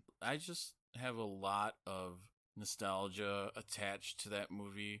 1. I just have a lot of nostalgia attached to that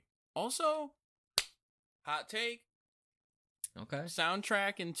movie. Also, hot take. Okay.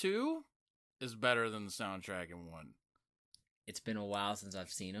 Soundtrack in 2 is better than the soundtrack in 1. It's been a while since I've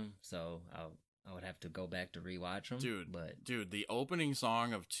seen them, so I would have to go back to rewatch them. Dude, the opening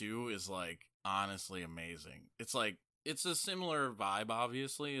song of 2 is like honestly amazing. It's like it's a similar vibe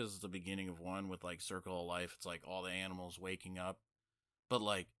obviously as the beginning of 1 with like Circle of Life. It's like all the animals waking up. But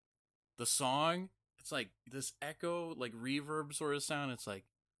like the song, it's like this echo, like reverb sort of sound. It's like,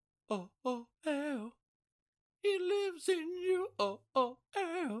 oh, oh, hell, he lives in you, oh, oh,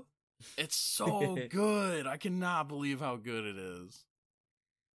 hell. It's so good. I cannot believe how good it is.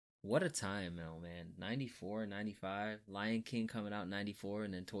 What a time, though, man. 94, 95. Lion King coming out in 94,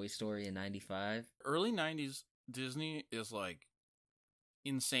 and then Toy Story in 95. Early 90s Disney is like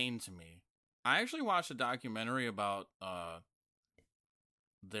insane to me. I actually watched a documentary about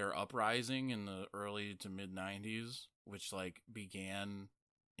their uprising in the early to mid 90s, which like began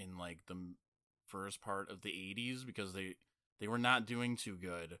in like the first part of the 80s because they were not doing too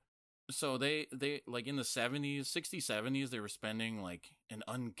good. So they like in the 70s, 60s, 70s, they were spending like an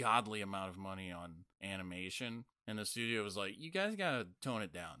ungodly amount of money on animation, and the studio was like, you guys gotta tone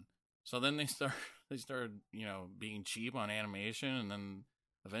it down. So then they started, being cheap on animation, and then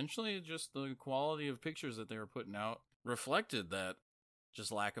eventually just the quality of pictures that they were putting out reflected that.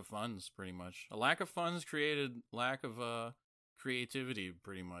 Just lack of funds, pretty much. A lack of funds created lack of creativity,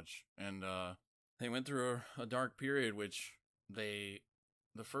 pretty much. And they went through a dark period, which the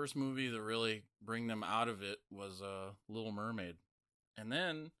first movie to really bring them out of it was Little Mermaid. And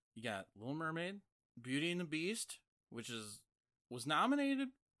then you got Little Mermaid, Beauty and the Beast, which was nominated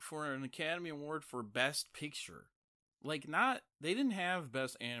for an Academy Award for Best Picture. Like, they didn't have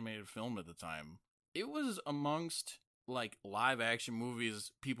Best Animated Film at the time. It was amongst like live action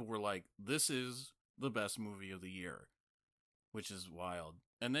movies, people were like, this is the best movie of the year, which is wild.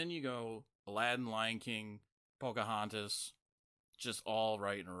 And then you go Aladdin, Lion King, Pocahontas, just all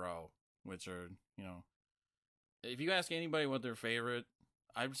right in a row, which are, if you ask anybody what their favorite,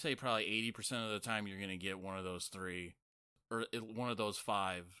 I'd say probably 80% of the time you're going to get one of those three or one of those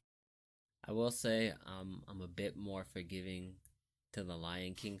five. I will say I'm a bit more forgiving to the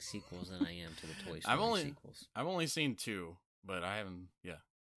Lion King sequels than I am to the Toy Story sequels. I've only seen 2, but I haven't,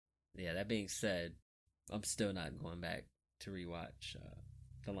 Yeah, that being said, I'm still not going back to rewatch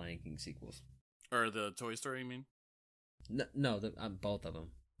the Lion King sequels. Or the Toy Story, you mean? No, both of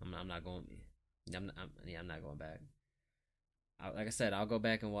them. I'm not going. I'm not going back. Like I said, I'll go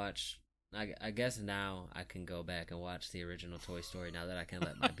back and watch. I guess now I can go back and watch the original Toy Story now that I can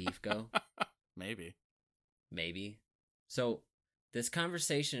let my beef go. Maybe. So this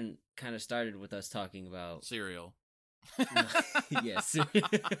conversation kind of started with us talking about cereal. Yes.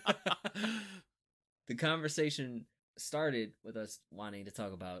 The conversation started with us wanting to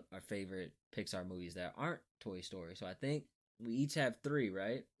talk about our favorite Pixar movies that aren't Toy Story. So I think we each have 3,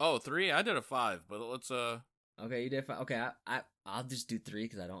 right? Oh, 3? I did a 5, but let's Okay, you did 5. Okay, I'll just do 3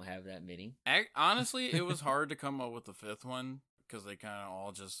 because I don't have that many. Honestly, it was hard to come up with the 5th one because they kind of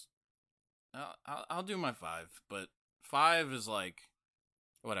all just. I'll do my 5, but 5 is like,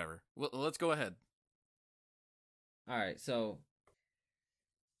 whatever. Let's go ahead. All right, so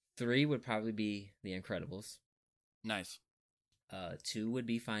 3 would probably be The Incredibles. Nice. 2 would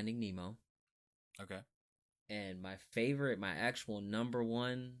be Finding Nemo. Okay. And my favorite, my actual number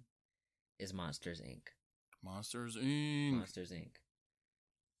 1, is Monsters, Inc. Monsters, Inc.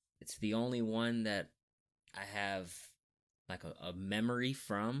 It's the only one that I have like a memory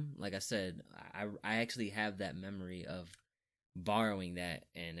from. Like I said, I actually have that memory of borrowing that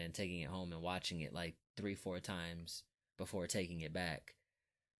and then taking it home and watching it like 3-4 times before taking it back.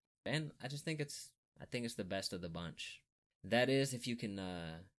 And I just think it's the best of the bunch. That is, if you can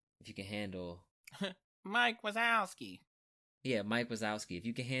handle Mike Wazowski. Yeah, Mike Wazowski. If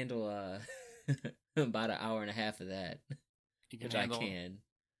you can handle about an hour and a half of that, which I can.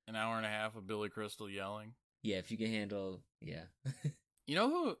 An hour and a half of Billy Crystal yelling. Yeah, if you can handle, yeah. You know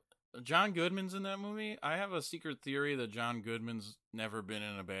who? John Goodman's in that movie. I have a secret theory that John Goodman's never been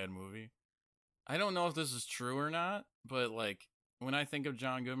in a bad movie. I don't know if this is true or not, but like when I think of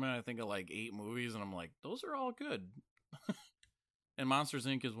John Goodman, I think of like 8 movies, and I'm like, those are all good. And Monsters,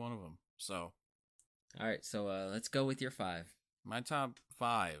 Inc. is one of them. So, all right, so let's go with your 5. My top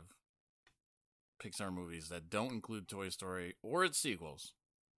 5 Pixar movies that don't include Toy Story or its sequels.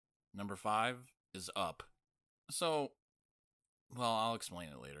 Number 5 is Up. So, well, I'll explain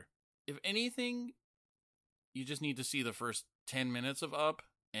it later. If anything, you just need to see the first 10 minutes of Up,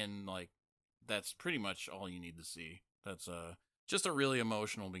 and like that's pretty much all you need to see. That's just a really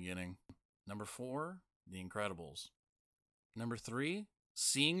emotional beginning. Number 4, The Incredibles. Number 3,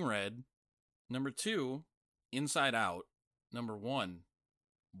 Seeing Red. Number 2, Inside Out. Number 1,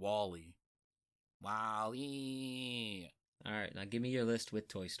 WALL-E. WALL-E. All right, now give me your list with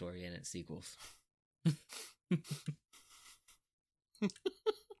Toy Story and its sequels.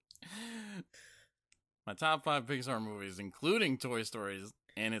 My top 5 Pixar movies, including Toy Story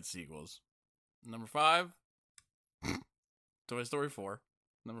and its sequels. Number 5, Toy Story 4.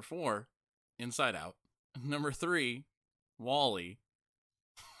 Number 4, Inside Out. Number 3, WALL-E.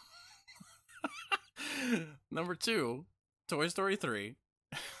 Number 2, Toy Story 3.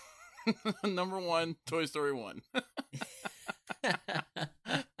 Number 1, Toy Story 1.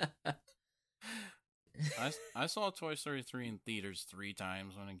 I saw Toy Story 3 in theaters 3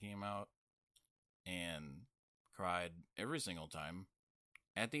 times when it came out and cried every single time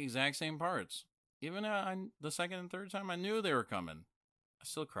at the exact same parts. Even the second and third time I knew they were coming, I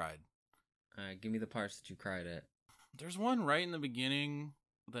still cried. All right, give me the parts that you cried at. There's one right in the beginning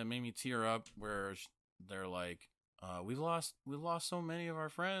that made me tear up where they're like, we've lost so many of our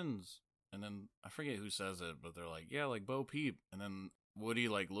friends. And then I forget who says it, but they're like, yeah, like Bo Peep. And then Woody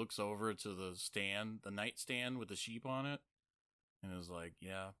like looks over to the nightstand with the sheep on it, and is like,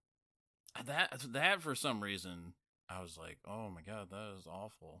 yeah, that for some reason I was like, oh my god, that is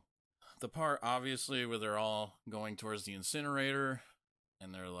awful. The part obviously where they're all going towards the incinerator,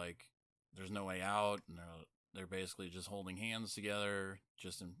 and they're like, there's no way out, and they're basically just holding hands together,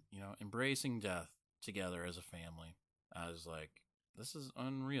 just embracing death together as a family. I was like, this is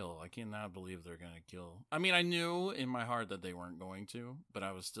unreal. I cannot believe they're going to kill. I mean, I knew in my heart that they weren't going to, but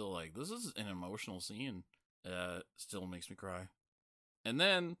I was still like, this is an emotional scene. Still makes me cry. And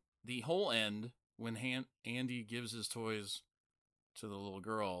then the whole end, when Andy gives his toys to the little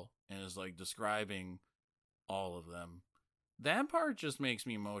girl and is like describing all of them, that part just makes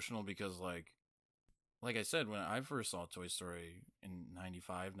me emotional because like I said, when I first saw Toy Story in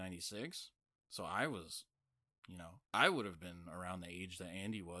 95, 96, so I was I would have been around the age that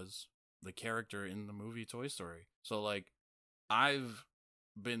Andy was, the character in the movie Toy Story. So, like, I've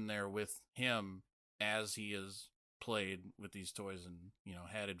been there with him as he has played with these toys and,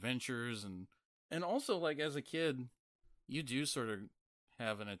 had adventures. And also, like, as a kid, you do sort of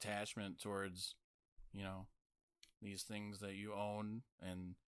have an attachment towards, these things that you own.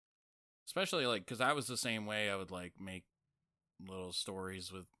 And especially, like, because I was the same way. I would, like, make little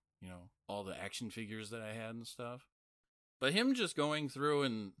stories with, all the action figures that I had and stuff. But him just going through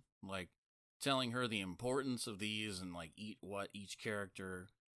and, like, telling her the importance of these and, like,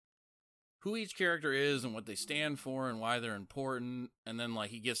 who each character is and what they stand for and why they're important. And then, like,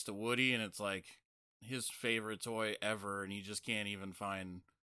 he gets to Woody and it's, like, his favorite toy ever, and he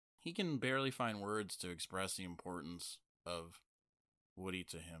can barely find words to express the importance of Woody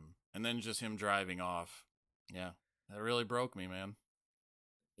to him. And then just him driving off. Yeah, that really broke me, man.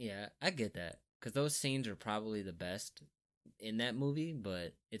 Yeah, I get that. Because those scenes are probably the best in that movie,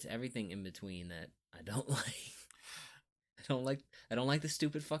 but it's everything in between that I don't like. I don't like the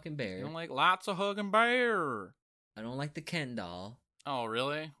stupid fucking bear. You don't like lots of hugging bear. I don't like the Ken doll. Oh,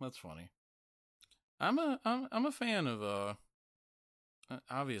 really? That's funny. I'm a fan of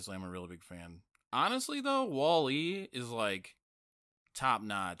obviously I'm a really big fan. Honestly though, Wall-E is like top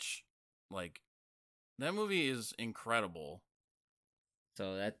notch. Like, that movie is incredible.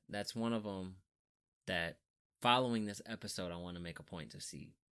 So that's one of them that following this episode I want to make a point to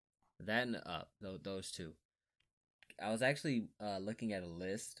see. That and Up, those two. I was actually looking at a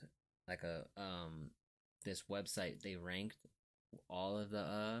list, like this website. They ranked all of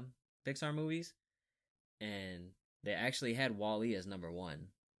the Pixar movies, and they actually had Wall-E as number 1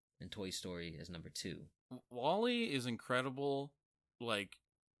 and Toy Story as number 2. Wall-E is incredible. Like,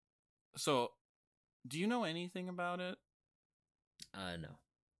 so, do you know anything about it? No.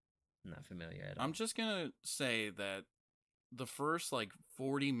 I'm not familiar at all. I'm just gonna say that the first, like,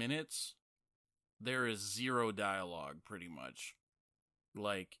 40 minutes, there is zero dialogue, pretty much.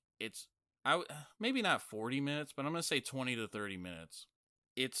 Like, maybe not 40 minutes, but I'm gonna say 20 to 30 minutes.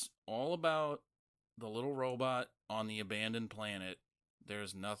 It's all about the little robot on the abandoned planet.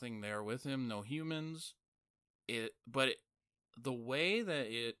 There's nothing there with him, no humans. But the way that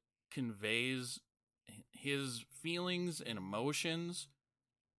it conveys his feelings and emotions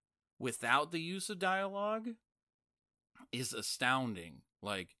without the use of dialogue is astounding.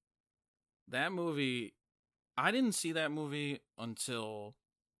 Like, that movie, I didn't see that movie until...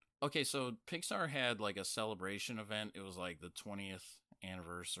 Okay, so Pixar had, like, a celebration event. It was, like, the 20th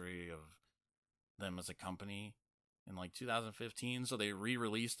anniversary of them as a company in, like, 2015. So they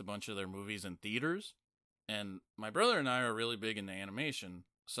re-released a bunch of their movies in theaters. And my brother and I are really big into animation.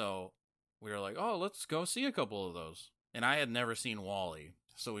 So we were like, oh, let's go see a couple of those. And I had never seen Wall-E,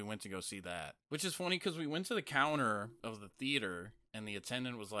 so we went to go see that. Which is funny because we went to the counter of the theater, and the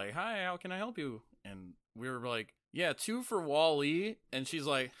attendant was like, hi, how can I help you? And we were like, yeah, 2 for Wall-E. And she's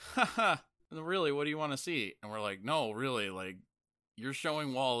like, haha, really, what do you want to see? And we're like, no, really, like, you're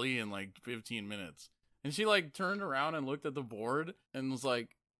showing Wall-E in, like, 15 minutes. And she, like, turned around and looked at the board and was like,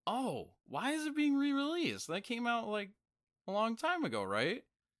 oh, why is it being re-released? That came out, like, a long time ago, right?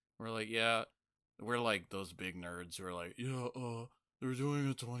 We're like, yeah. We're like those big nerds who are like, yeah, they're doing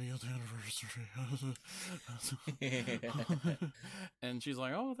a 20th anniversary. And she's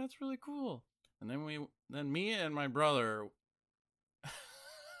like, oh, that's really cool. And then me and my brother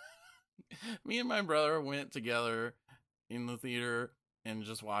went together in the theater and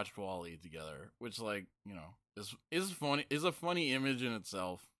just watched Wall-E together, which, like, is funny, is a funny image in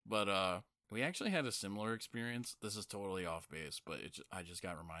itself. But we actually had a similar experience. This is totally off base, but I just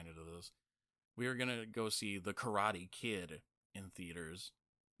got reminded of this. We were gonna go see The Karate Kid in theaters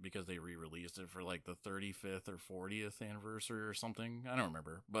because they re-released it for, like, the 35th or 40th anniversary or something. I don't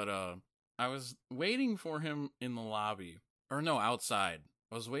remember. But I was waiting for him in the lobby. Or no, outside.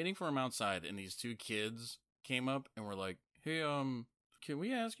 I was waiting for him outside, and these 2 kids came up and were like, hey, can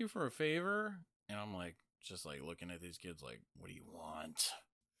we ask you for a favor? And I'm like, just, like, looking at these kids like, what do you want?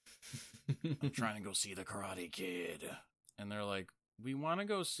 I'm trying to go see The Karate Kid. And they're like, we want to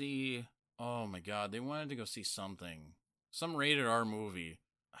go see... Oh my god, they wanted to go see something. Some rated R movie.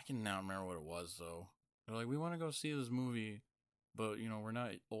 I can now remember what it was, though. They're like, we want to go see this movie, but, we're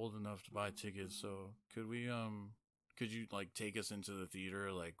not old enough to buy tickets, so could you, like, take us into the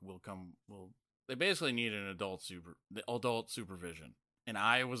theater? Like, They basically need an adult supervision. And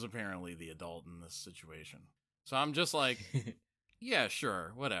I was apparently the adult in this situation. So I'm just like, yeah,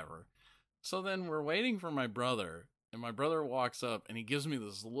 sure, whatever. So then we're waiting for my brother. And my brother walks up and he gives me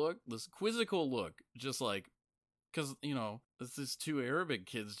this quizzical look, just like, because, it's these two Arabic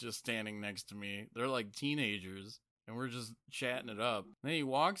kids just standing next to me. They're like teenagers, and we're just chatting it up. Then he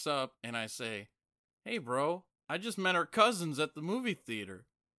walks up, and I say, "Hey, bro, I just met our cousins at the movie theater."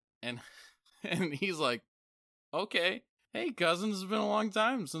 And and he's like, "Okay. Hey, cousins, it's been a long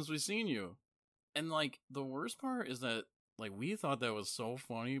time since we've seen you." And, like, the worst part is that, like, we thought that was so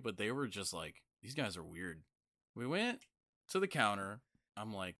funny, but they were just like, these guys are weird. We went to the counter.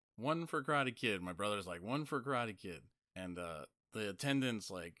 I'm like, one for Karate Kid. My brother's like, one for Karate Kid. And the attendant's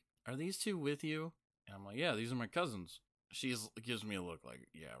like, "Are these two with you?" And I'm like, "Yeah, these are my cousins." She gives me a look like,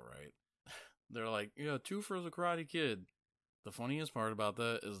 "Yeah, right." They're like, "Yeah, two for the Karate Kid." The funniest part about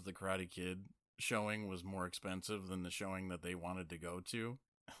that is the Karate Kid showing was more expensive than the showing that they wanted to go to.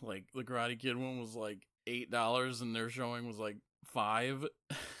 Like, the Karate Kid one was like $8 and their showing was like $5.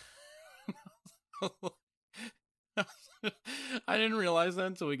 I didn't realize that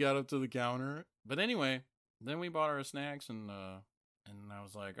until we got up to the counter. But anyway, then we bought our snacks and I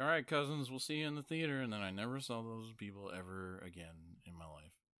was like, "All right, cousins, we'll see you in the theater." And then I never saw those people ever again in my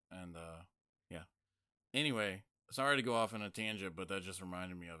life. And yeah. Anyway, sorry to go off on a tangent, but that just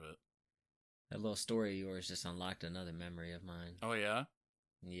reminded me of it. That little story of yours just unlocked another memory of mine. Oh yeah?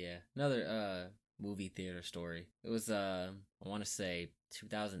 Yeah. Another movie theater story. It was I want to say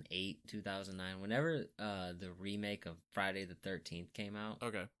 2008, 2009, whenever the remake of Friday the 13th came out.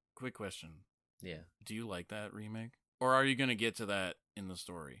 Okay. Quick question. Yeah. Do you like that remake? Or are you going to get to that in the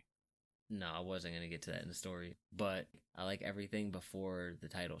story? No, I wasn't going to get to that in the story, but I like everything before the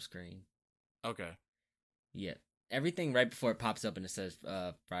title screen. Okay. Yeah. Everything right before it pops up and it says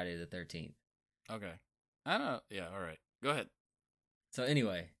Friday the 13th. Okay. I don't know. Yeah, all right. Go ahead. So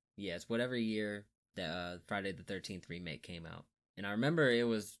anyway, yeah, it's whatever year the Friday the 13th remake came out. And I remember it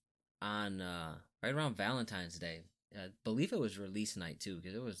was on right around Valentine's Day. I believe it was release night too,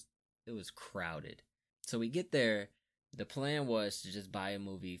 because it was crowded. So we get there. The plan was to just buy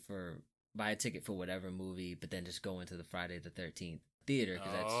a ticket for whatever movie, but then just go into the Friday the 13th theater,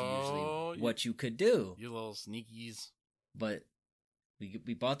 because that's usually what you could do. You little sneakies. But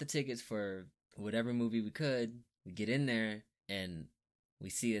we bought the tickets for whatever movie we could. We get in there and we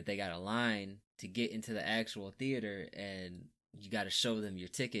see that they got a line to get into the actual theater, and you got to show them your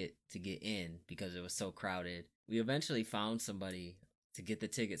ticket to get in because it was so crowded. We eventually found somebody to get the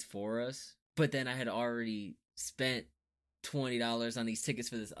tickets for us, but then I had already spent $20 on these tickets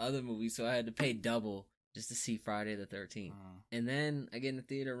for this other movie, so I had to pay double just to see Friday the 13th. And then I get in the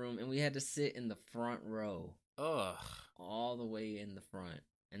theater room, and we had to sit in the front row. Ugh. All the way in the front.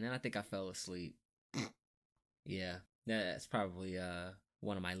 And then I think I fell asleep. Yeah. That's probably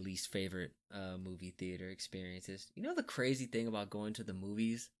one of my least favorite movie theater experiences. You know the crazy thing about going to the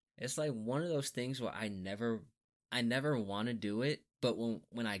movies? It's like one of those things where I never want to do it, but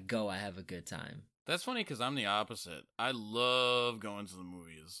when I go, I have a good time. That's funny because I'm the opposite. I love going to the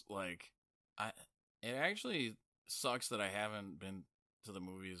movies. Like, it actually sucks that I haven't been to the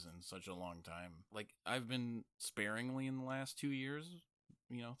movies in such a long time. Like, I've been sparingly in the last 2 years,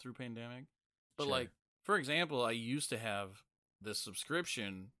 through pandemic. But Sure. like, for example, I used to have this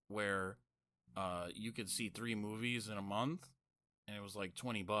subscription where you could see 3 movies in a month, and it was like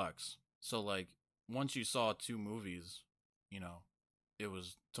 $20. So like, once you saw 2 movies, it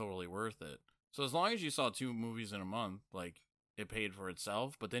was totally worth it. So as long as you saw 2 movies in a month, like, it paid for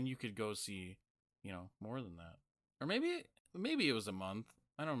itself. But then you could go see, more than that, or maybe it was a month.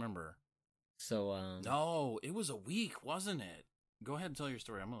 I don't remember. So No, it was a week, wasn't it? Go ahead and tell your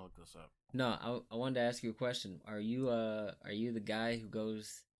story. I'm gonna look this up. No, I wanted to ask you a question. Are you the guy who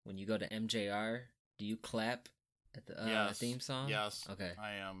goes when you go to MJR? Do you clap at the Yes. theme song? Yes. Okay.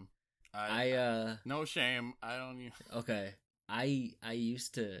 I am. No shame. I don't even. Okay. I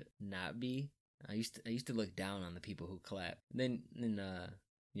used to not be. I used to look down on the people who clap. Then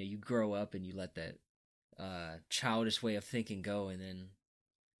you grow up and you let that childish way of thinking go, and then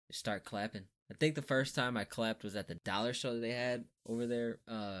you start clapping. I think the first time I clapped was at the dollar show that they had over there.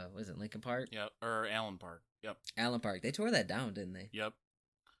 Was it Lincoln Park? Yep. Or Allen Park. Yep. Allen Park. They tore that down, didn't they? Yep.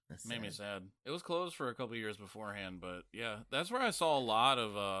 That's Made me sad. sad. It was closed for a couple years beforehand, but yeah, that's where I saw a lot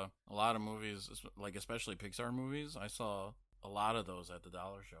of movies, like especially Pixar movies. I saw a lot of those at the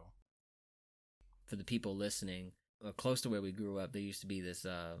dollar show. For the people listening, close to where we grew up, there used to be this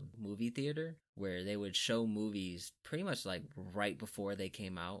movie theater where they would show movies pretty much like right before they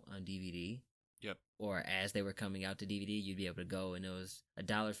came out on DVD. Yep. Or as they were coming out to DVD, you'd be able to go, and it was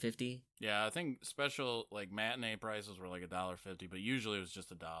 $1.50. Yeah, I think special like matinee prices were like $1.50, but usually it was just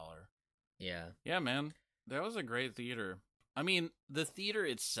 $1. Yeah. Yeah, man, that was a great theater. I mean, the theater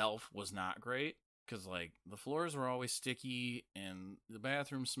itself was not great because like the floors were always sticky and the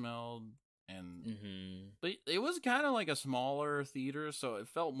bathroom smelled, And Mm-hmm. but it was kind of like a smaller theater, so it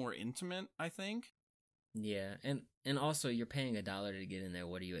felt more intimate, I think. Yeah, and also you're paying $1 to get in there.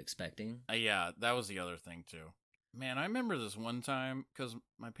 What are you expecting? Yeah, that was the other thing too. Man, I remember this one time because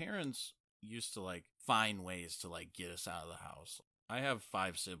my parents used to like find ways to like get us out of the house. I have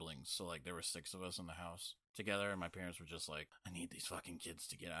 5 siblings, so like there were 6 of us in the house together, and my parents were just like, I need these fucking kids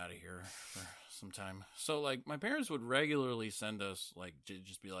to get out of here for some time. So like my parents would regularly send us like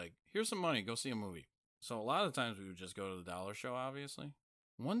just be like, here's some money, go see a movie. So a lot of times we would just go to the dollar show, obviously.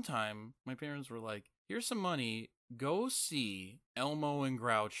 One time my parents were like, here's some money, go see Elmo and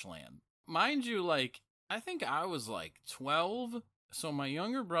Grouchland. Mind you, like I think I was like 12, so my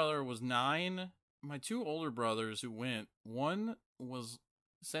younger brother was 9. My 2 older brothers who went, one was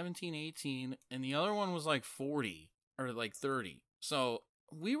 17, 18, and the other one was like 40 or like 30. So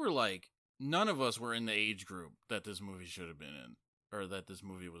we were like, none of us were in the age group that this movie should have been in, or that this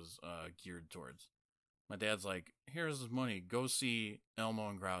movie was geared towards. My dad's like, here's this money, go see Elmo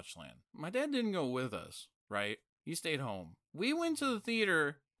and Grouchland. My dad didn't go with us, right? He stayed home. We went to the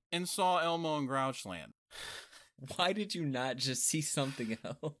theater and saw Elmo and Grouchland. Why did you not just see something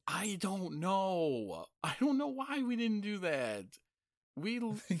else? I don't know. I don't know why we didn't do that.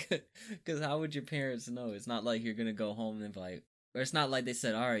 Because how would your parents know? It's not like you're gonna go home and be like, or it's not like they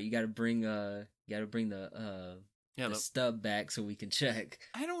said, all right, you gotta bring the stub back so we can check.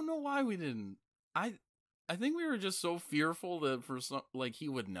 I don't know why we didn't. I think we were just so fearful that for some, like he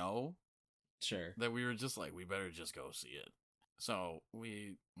would know. Sure. That we were just like, we better just go see it. So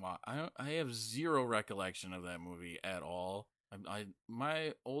I have zero recollection of that movie at all.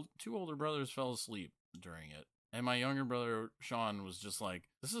 My 2 older brothers fell asleep during it, and my younger brother Sean was just like,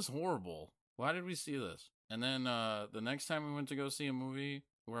 "This is horrible. Why did we see this?" And then the next time we went to go see a movie,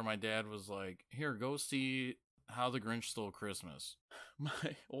 where my dad was like, "Here, go see How the Grinch Stole Christmas."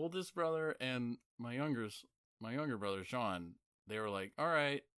 My oldest brother and my younger brother Sean, they were like, "All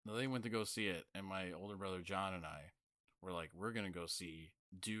right." They went to go see it, and my older brother John and I were like, we're gonna go see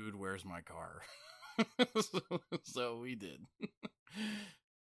Dude, Where's My Car? so we did.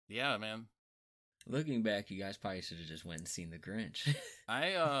 Yeah, man. Looking back, you guys probably should have just went and seen The Grinch.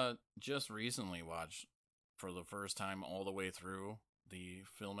 I just recently watched for the first time all the way through the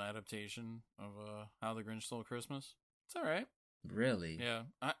film adaptation of How the Grinch Stole Christmas. It's all right. Really? Yeah.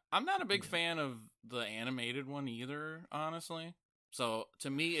 I'm not a big fan of the animated one either, honestly. So to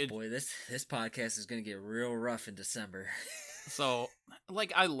me, boy, this podcast is gonna get real rough in December. So,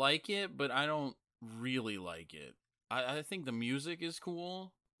 like, I like it, but I don't really like it. I think the music is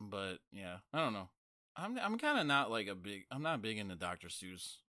cool, but yeah, I don't know. I'm kind of not like I'm not big into Dr.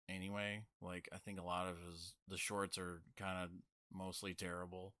 Seuss anyway. Like, I think a lot of the shorts are kind of mostly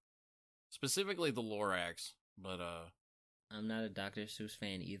terrible, specifically the Lorax. But I'm not a Dr. Seuss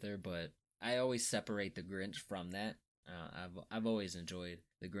fan either, but I always separate the Grinch from that. I've always enjoyed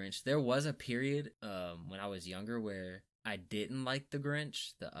the Grinch. There was a period when I was younger where I didn't like the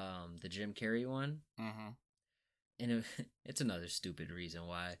Grinch, the Jim Carrey one. Mm-hmm. And it's another stupid reason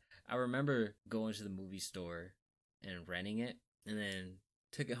why. I remember going to the movie store and renting it, and then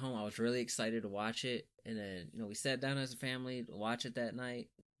took it home. I was really excited to watch it, and then we sat down as a family to watch it that night,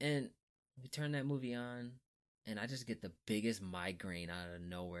 and we turned that movie on, and I just get the biggest migraine out of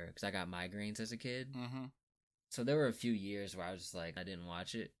nowhere because I got migraines as a kid. Mm-hmm. So there were a few years where I was just like, I didn't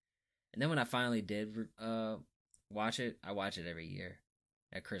watch it. And then when I finally did watch it, I watch it every year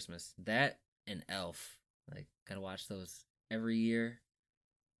at Christmas. That and Elf. Like, gotta watch those every year.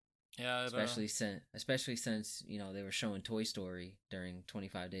 Yeah, especially since they were showing Toy Story during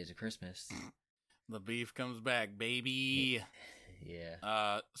 25 Days of Christmas. The beef comes back, baby.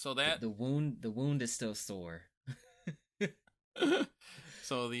 Yeah. So that the wound is still sore.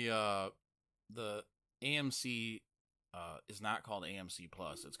 So the AMC is not called AMC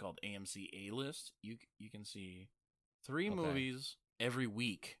Plus. It's called AMC A-List. You can see 3 movies every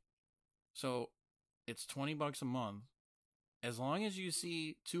week. So it's $20 a month. As long as you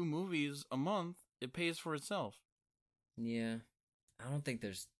see 2 movies a month, it pays for itself. Yeah. I don't think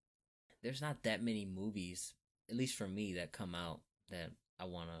there's not that many movies, at least for me, that come out that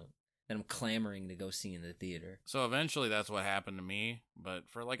I'm clamoring to go see in the theater. So eventually that's what happened to me. But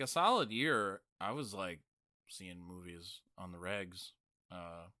for like a solid year, I was like seeing movies on the regs,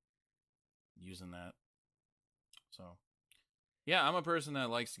 using that. So yeah, I'm a person that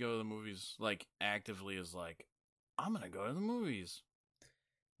likes to go to the movies, like actively is like, I'm gonna go to the movies.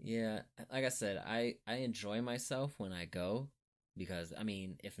 Yeah, like I said, I enjoy myself when I go, because I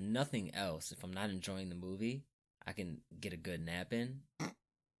mean, if nothing else, if I'm not enjoying the movie, I can get a good nap in.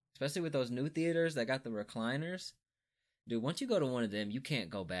 Especially with those new theaters that got the recliners. Dude, once you go to one of them, you can't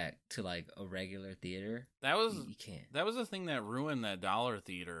go back to like a regular theater. That was You can't. that was the thing that ruined that dollar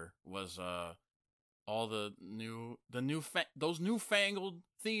theater was all those newfangled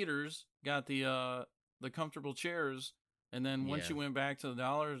theaters got the comfortable chairs, and then once Yeah. you went back to the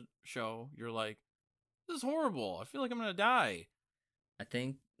dollar show, you're like, this is horrible. I feel like I'm gonna die. I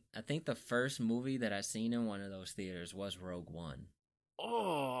think the first movie that I seen in one of those theaters was Rogue One.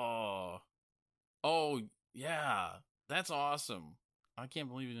 Oh yeah, that's awesome. I can't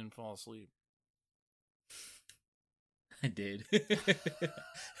believe you didn't fall asleep. I did.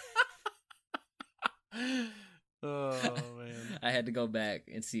 Oh man. I had to go back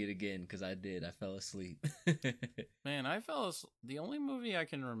and see it again because I did. I fell asleep. Man, the only movie I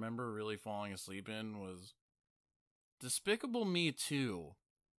can remember really falling asleep in was Despicable Me 2.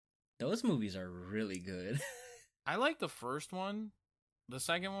 Those movies are really good. I like the first one. The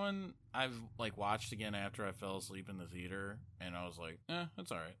second one I've like watched again after I fell asleep in the theater, and I was like,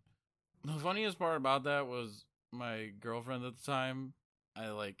 it's alright. The funniest part about that was my girlfriend at the time, I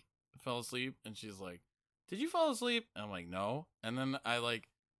like fell asleep and she's like, did you fall asleep? And I'm like, no. And then I like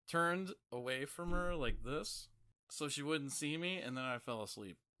turned away from her like this so she wouldn't see me, and then I fell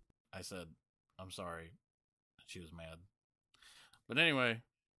asleep. I said, I'm sorry. She was mad. But anyway,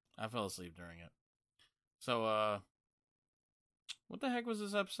 I fell asleep during it. So, what the heck was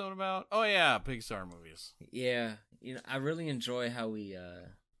this episode about? Oh yeah, Pixar movies. Yeah, I really enjoy how we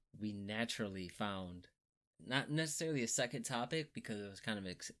naturally found not necessarily a second topic because it was kind of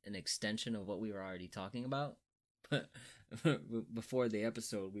an extension of what we were already talking about. But before the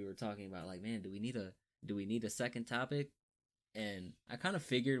episode, we were talking about like, man, do we need a second topic? And I kind of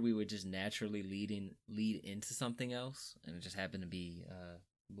figured we would just naturally lead into something else, and it just happened to be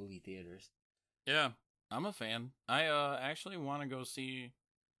movie theaters. Yeah, I'm a fan. I actually want to go see.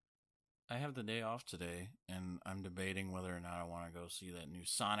 I have the day off today, and I'm debating whether or not I want to go see that new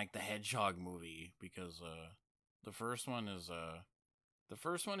Sonic the Hedgehog movie because the first one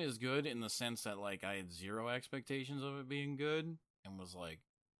is good in the sense that like I had zero expectations of it being good and was like,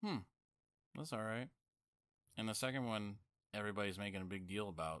 that's all right. And the second one, everybody's making a big deal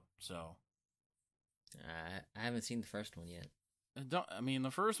about. So I haven't seen the first one yet.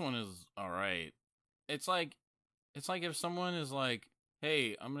 The first one is all right. It's like if someone is like,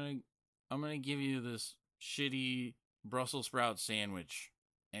 hey, I'm gonna give you this shitty Brussels sprout sandwich,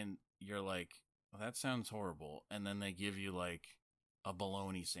 and you're like, well, that sounds horrible, and then they give you like a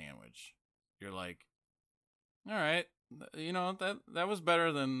bologna sandwich. You're like, all right, that was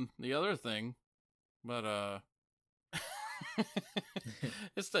better than the other thing, but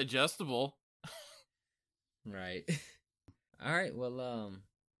it's digestible. Right. All right. Well,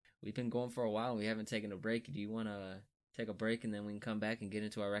 we've been going for a while. We haven't taken a break. Do you want to take a break and then we can come back and get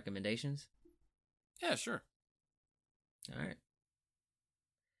into our recommendations? Yeah, sure. All right.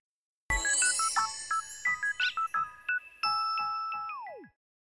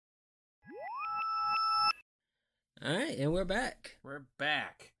 All right, and we're back. We're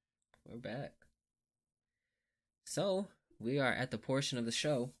back. So, we are at the portion of the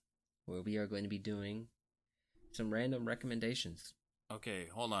show where we are going to be doing some random recommendations. Okay,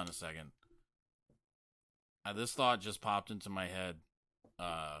 hold on a second. This thought just popped into my head.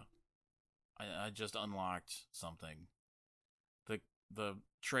 I just unlocked something. The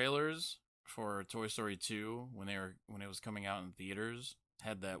trailers for Toy Story 2 when it was coming out in theaters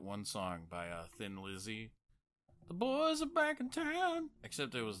had that one song by Thin Lizzy. The boys are back in town.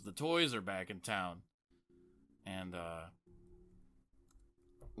 Except it was the toys are back in town. And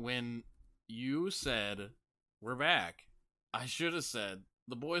when you said we're back, I should have said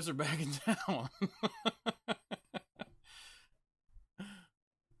the boys are back in town.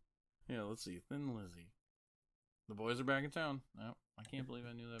 Yeah, let's see. Thin Lizzy. The boys are back in town. Oh, I can't believe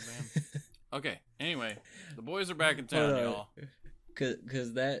I knew that band. Okay, anyway, the boys are back in town, y'all.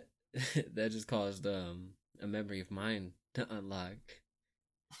 Cause that just caused a memory of mine to unlock.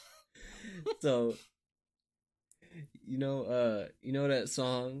 So you know that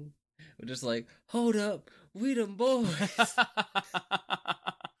song? We're just like, hold up, we them boys.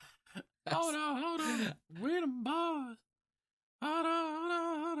 Hold on, we them boys. Hold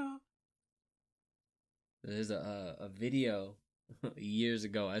on. There's a video years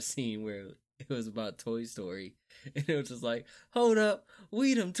ago I seen where it was about Toy Story, and it was just like, hold up,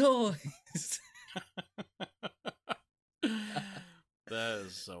 we them toys. That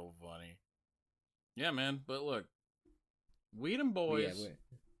is so funny. Yeah, man. But look, we them boys,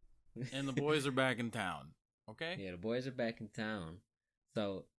 and the boys are back in town. Okay. Yeah, the boys are back in town.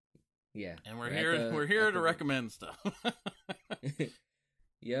 So, yeah, and we're here to recommend stuff.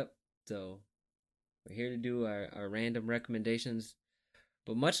 Yep. So, We're here to do our random recommendations.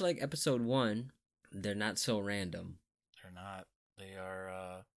 But much like episode 1, they're not so random. They're not. They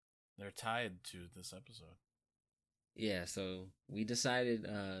are, they're tied to this episode. Yeah, so we decided,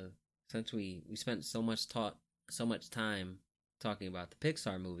 since we spent so much time talking about the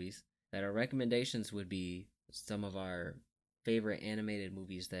Pixar movies, that our recommendations would be some of our favorite animated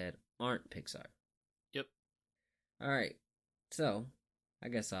movies that aren't Pixar. Yep. All right. So, I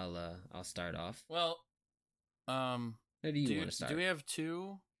guess I'll start off. Well, How do you want to start? Do we have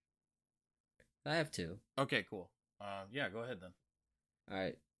 2? I have 2. Okay, cool. Yeah, go ahead then. All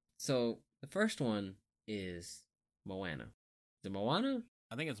right. So, the first one is Moana. Is it Moana?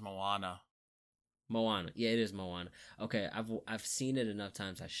 I think it's Moana. Moana. Yeah, it is Moana. Okay, I've seen it enough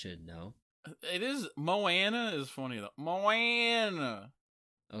times I should know. It is Moana is funny though. Moana.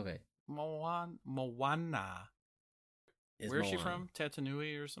 Okay. Moana. It's Where's she Moana. from?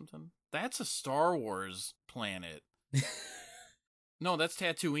 Tatanui or something? That's a Star Wars planet. No, that's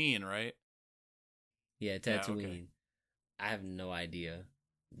Tatooine, right? Yeah, Yeah, Tatooine. okay. I have no idea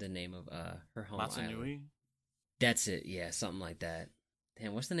the name of her home island. Matsunui? That's it. Yeah, something like that.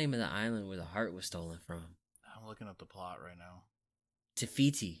 Damn, what's the name of the island where the heart was stolen from? I'm looking up the plot right now. Te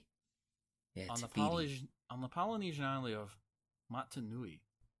Fiti. Yeah, On Te the Fiti. Polynesian island of Matanui,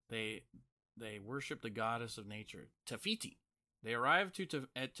 they worship the goddess of nature, Te Fiti. They arrive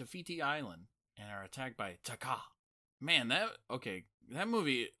at Te Fiti Island and are attacked by Taka. Man, that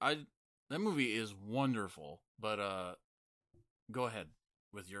movie is wonderful. But go ahead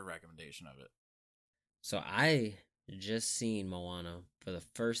with your recommendation of it. So I just seen Moana for the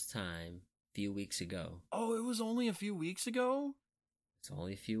first time a few weeks ago. Oh, it was only a few weeks ago? It's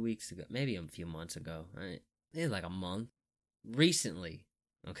only a few weeks ago, maybe a few months ago. Right? Maybe like a month. Recently,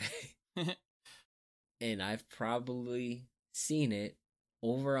 okay. And I've probably seen it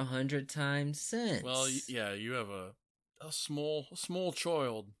over 100 times since. Well, yeah, you have a small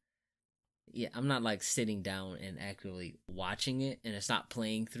child. Yeah, I'm not like sitting down and actively watching it, and it's not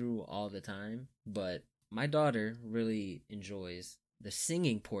playing through all the time. But my daughter really enjoys the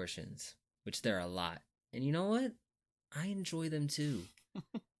singing portions, which there are a lot. And you know what? I enjoy them too.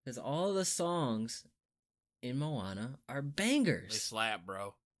 Because all the songs in Moana are bangers. They slap,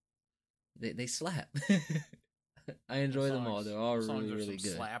 bro. They slap. I enjoy them all. They're all really, really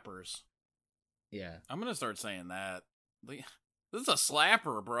good. Slappers. Yeah. I'm gonna start saying that. This is a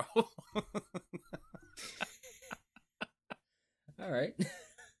slapper, bro. All right.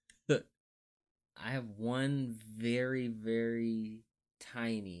 I have one very, very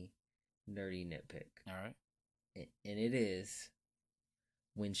tiny nerdy nitpick. All right. And it is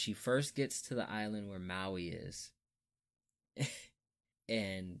when she first gets to the island where Maui is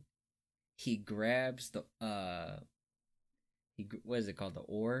and he grabs the what is it called, the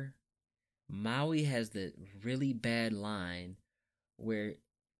oar? Maui has the really bad line where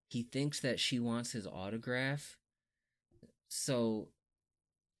he thinks that she wants his autograph, so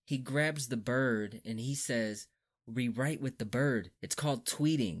he grabs the bird and he says, "Rewrite with the bird. It's called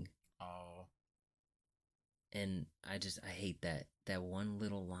tweeting." Oh. And I hate that one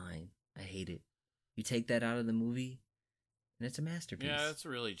little line. I hate it. You take that out of the movie, and it's a masterpiece. Yeah, it's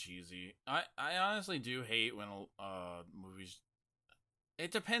really cheesy. I honestly do hate when movies.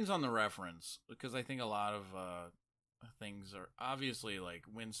 It depends on the reference, because I think a lot of things are obviously like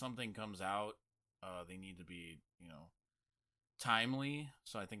when something comes out, they need to be timely.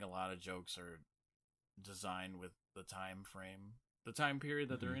 So I think a lot of jokes are designed with the time period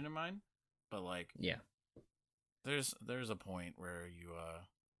that they're in mind. But like, yeah. There's a point where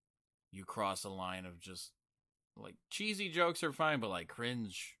you cross the line of just like cheesy jokes are fine, but like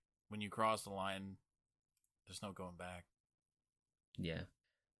cringe when you cross the line, there's no going back. Yeah.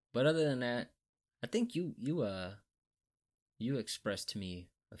 But other than that, I think you expressed to me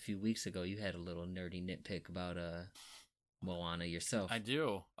a few weeks ago you had a little nerdy nitpick about Moana yourself. I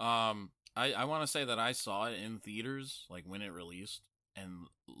do. I want to say that I saw it in theaters like when it released and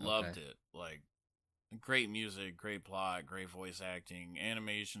loved it. Like, great music, great plot, great voice acting,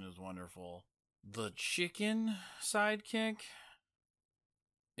 animation is wonderful. The chicken sidekick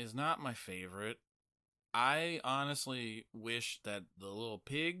is not my favorite. I honestly wish that the little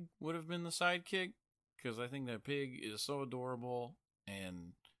pig would have been the sidekick, because I think that pig is so adorable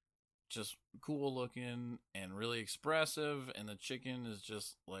and just cool looking and really expressive, and the chicken is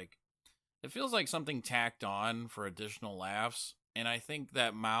just like, it feels like something tacked on for additional laughs, and I think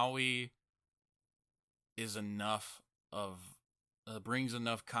that Maui is enough of brings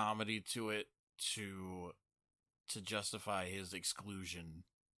enough comedy to it to justify his exclusion,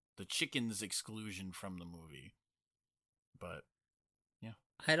 the chicken's exclusion from the movie. But yeah,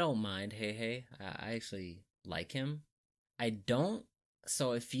 I don't mind Hey. I actually like him. I don't.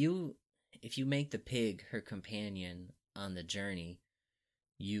 So if you make the pig her companion on the journey,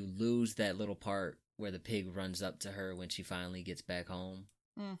 you lose that little part where the pig runs up to her when she finally gets back home.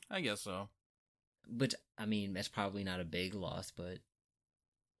 I guess so. Which, I mean, that's probably not a big loss, but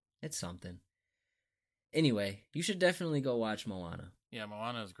it's something. Anyway, you should definitely go watch Moana. Yeah,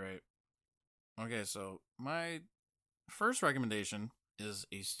 Moana is great. Okay, so my first recommendation is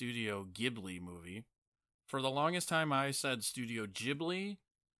a Studio Ghibli movie. For the longest time, I said Studio Ghibli.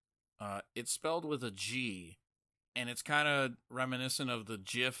 It's spelled with a G, and it's kind of reminiscent of the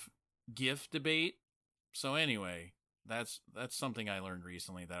GIF debate. So anyway, that's something I learned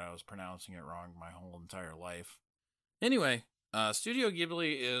recently, that I was pronouncing it wrong my whole entire life. Anyway, Studio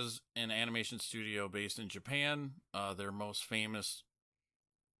Ghibli is an animation studio based in Japan. Their most famous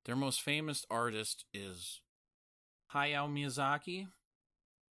artist is Hayao Miyazaki,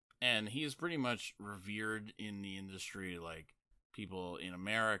 and he is pretty much revered in the industry. Like, people in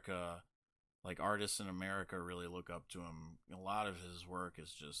America, like artists in America, really look up to him. A lot of his work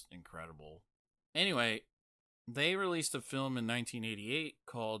is just incredible. Anyway, they released a film in 1988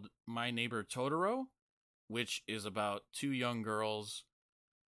 called My Neighbor Totoro, which is about two young girls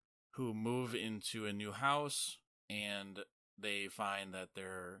who move into a new house, and they find that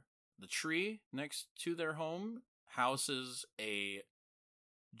the tree next to their home houses a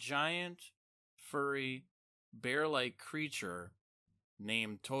giant, furry, bear-like creature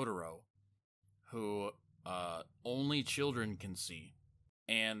named Totoro, who only children can see.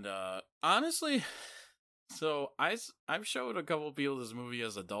 And honestly, so I've showed a couple people this movie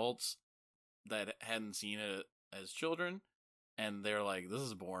as adults that hadn't seen it as children, and they're like, "This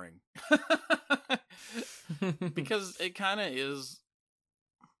is boring," because it kind of is.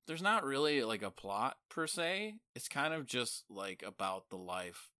 There's not really like a plot per se. It's kind of just like about the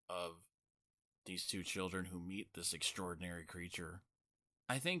life of these two children who meet this extraordinary creature.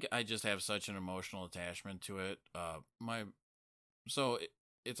 I think I just have such an emotional attachment to it.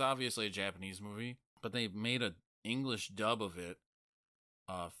 It's obviously a Japanese movie, but they made an English dub of it.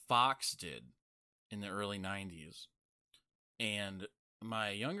 Fox did in the early 90s. And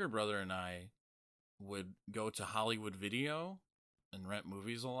my younger brother and I would go to Hollywood Video and rent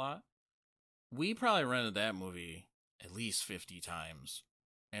movies a lot. We probably rented that movie at least 50 times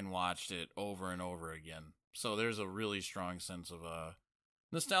and watched it over and over again. So there's a really strong sense of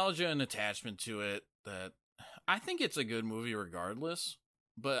nostalgia and attachment to it, that I think it's a good movie regardless.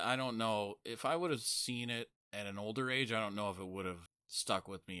 But I don't know if I would have seen it at an older age. I don't know if it would have stuck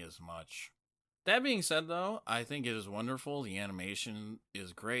with me as much. That being said, though, I think it is wonderful. The animation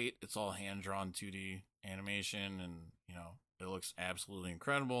is great. It's all hand-drawn 2D animation, and, it looks absolutely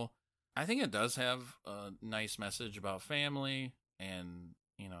incredible. I think it does have a nice message about family, and,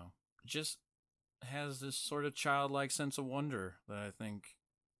 just has this sort of childlike sense of wonder that I think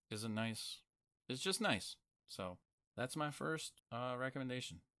is it's just nice. So that's my first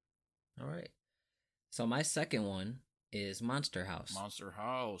recommendation. All right. So my second one is Monster House. Monster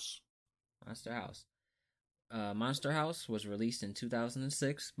House. Monster House was released in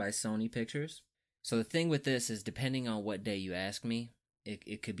 2006 by Sony Pictures. So the thing with this is, depending on what day you ask me,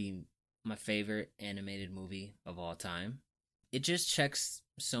 it could be my favorite animated movie of all time. It just checks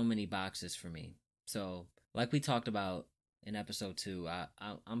so many boxes for me. So, like we talked about in episode 2,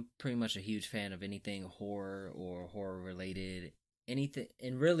 I'm pretty much a huge fan of anything horror or horror related. Anything,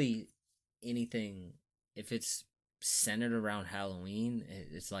 and really anything, if it's centered around Halloween,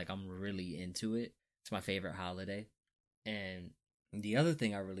 it's like I'm really into it. It's my favorite holiday. And the other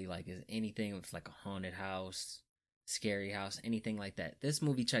thing I really like is anything with like a haunted house, scary house, anything like that. This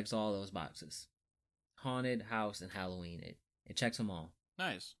movie checks all those boxes. Haunted house and Halloween. It checks them all.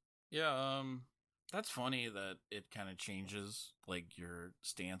 Nice. Yeah, that's funny that it kind of changes, like your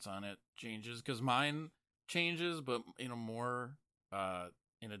stance on it changes, because mine changes, but in a more,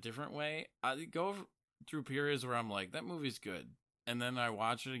 in a different way. I go through periods where I'm like, that movie's good. And then I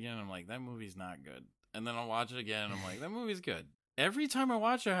watch it again, and I'm like, that movie's not good. And then I'll watch it again, and I'm like, that movie's good. Every time I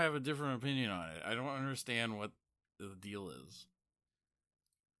watch it, I have a different opinion on it. I don't understand what the deal is.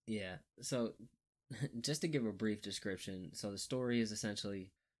 Yeah, so just to give a brief description, so the story is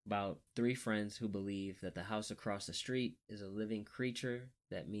essentially about 3 friends who believe that the house across the street is a living creature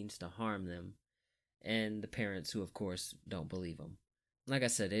that means to harm them, and the parents who, of course, don't believe them. Like I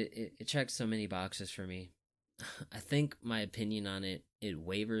said, it checks so many boxes for me. I think my opinion on it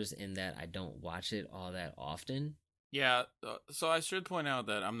wavers in that I don't watch it all that often. Yeah, so I should point out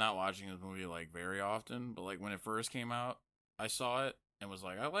that I'm not watching this movie, like, very often, but, like, when it first came out, I saw it, and was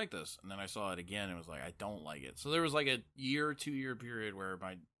like, I like this. And then I saw it again and was like, I don't like it. So there was like a 2-year period where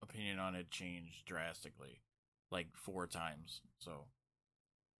my opinion on it changed drastically, like 4 times.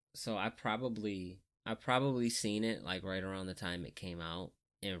 So I probably seen it like right around the time it came out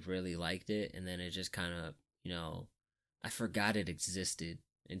and really liked it, and then it just kind of, I forgot it existed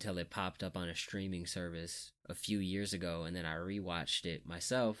until it popped up on a streaming service a few years ago, and then I rewatched it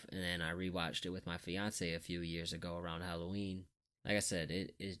myself, and then I rewatched it with my fiance a few years ago around Halloween. Like I said,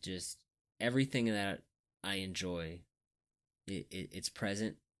 it is just everything that I enjoy. It's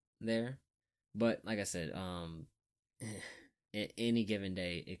present there, but like I said, any given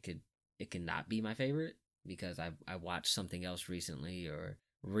day it could not be my favorite because I watched something else recently or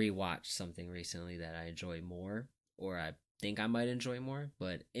rewatched something recently that I enjoy more or I think I might enjoy more.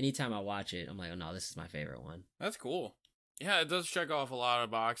 But anytime I watch it, I'm like, oh no, this is my favorite one. That's cool. Yeah, it does check off a lot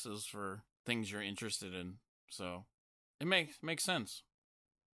of boxes for things you're interested in. So it makes sense.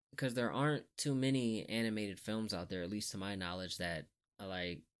 Because there aren't too many animated films out there, at least to my knowledge, that are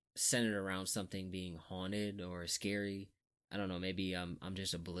like centered around something being haunted or scary. I don't know. Maybe I'm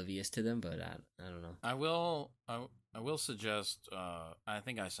just oblivious to them, but I don't know. I will suggest. I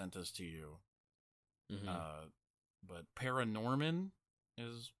think I sent this to you. Mm-hmm. But Paranorman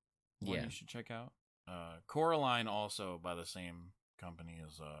is one Yeah. you should check out. Coraline, also by the same company,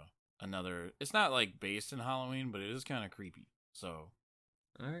 is another. It's not like based in Halloween, but it is kind of creepy. So,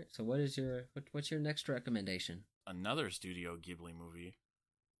 all right. So what's your next recommendation? another Studio Ghibli movie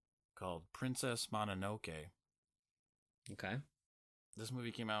called Princess Mononoke. Okay. This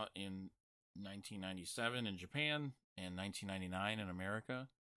movie came out in 1997 in Japan and 1999 in America.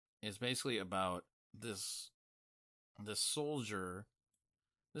 It's basically about this soldier.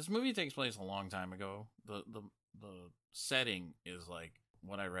 This movie takes place a long time ago. The setting is like,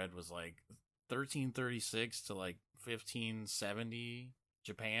 what I read was like 1336 to like 1570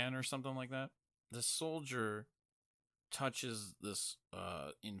 Japan or something like that. The soldier touches this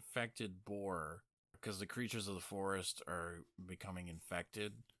infected boar because the creatures of the forest are becoming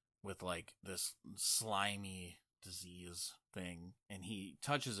infected with like this slimy disease thing, and he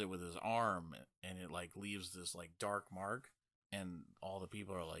touches it with his arm and it like leaves this like dark mark, and all the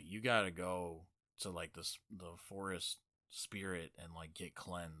people are like, you gotta go to like the forest spirit and like get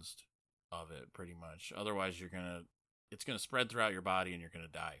cleansed of it pretty much, otherwise it's gonna spread throughout your body and you're gonna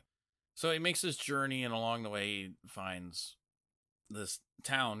die. So he makes this journey, and along the way he finds this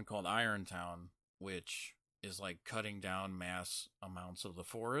town called Irontown, which is like cutting down mass amounts of the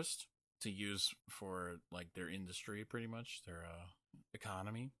forest to use for like their industry, pretty much their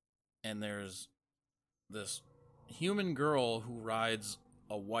economy. And there's this human girl who rides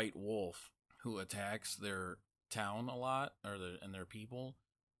a white wolf who attacks their town a lot, and their people,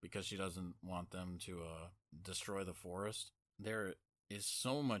 because she doesn't want them to destroy the forest. There is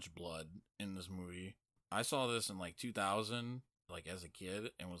so much blood in this movie. I saw this in like 2000, like as a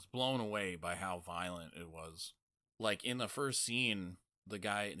kid, and was blown away by how violent it was. Like in the first scene,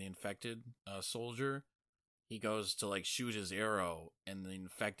 the infected soldier, he goes to like shoot his arrow, and the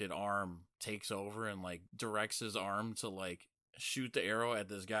infected arm takes over and like directs his arm to like shoot the arrow at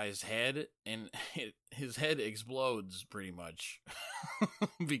this guy's head, and his head explodes pretty much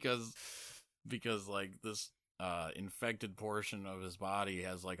because like this infected portion of his body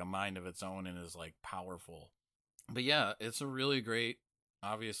has like a mind of its own and is like powerful. But yeah, it's a really great.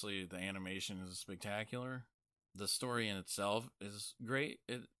 Obviously, the animation is spectacular. The story in itself is great.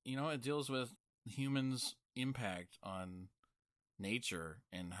 It deals with humans' impact on nature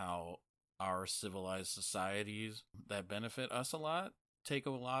and how our civilized societies that benefit us a lot take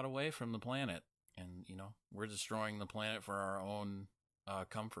a lot away from the planet, and we're destroying the planet for our own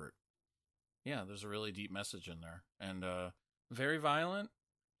comfort. Yeah, there's a really deep message in there, and very violent.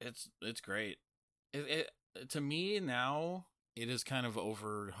 It's great. It to me now it is kind of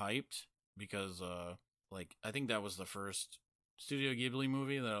overhyped because like I think that was the first Studio Ghibli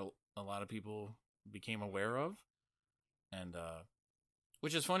movie that a lot of people became aware of, and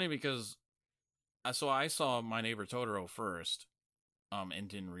which is funny because I saw My Neighbor Totoro first, and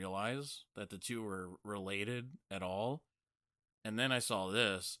didn't realize that the two were related at all. And then I saw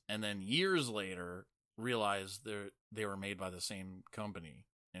this, and then years later realized they were made by the same company,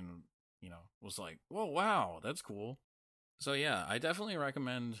 and was like, whoa, wow, that's cool. So yeah, I definitely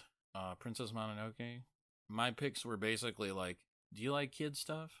recommend Princess Mononoke. My picks were basically like, do you like kid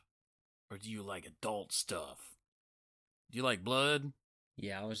stuff, or do you like adult stuff? Do you like blood?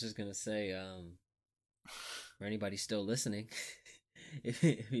 Yeah, I was just gonna say, for anybody still listening, if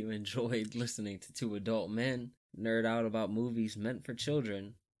you enjoyed listening to two adult men nerd out about movies meant for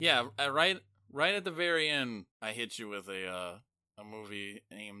children. Yeah, right at the very end, I hit you with a a movie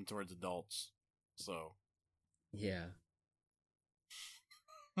aimed towards adults. So Yeah.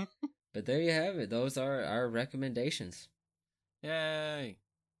 But there you have it. Those are our recommendations. yay!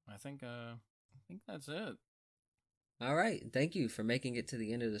 I think that's it. All right. Thank you for making it to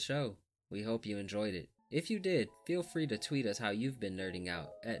the end of the show. We hope you enjoyed it. If you did, feel free to tweet us how you've been nerding out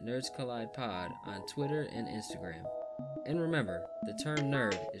at Nerds Collide Pod on Twitter and Instagram. And remember, the term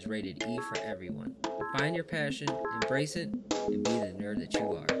nerd is rated E for everyone. Find your passion, embrace it, and be the nerd that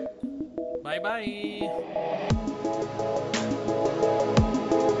you are. Bye bye.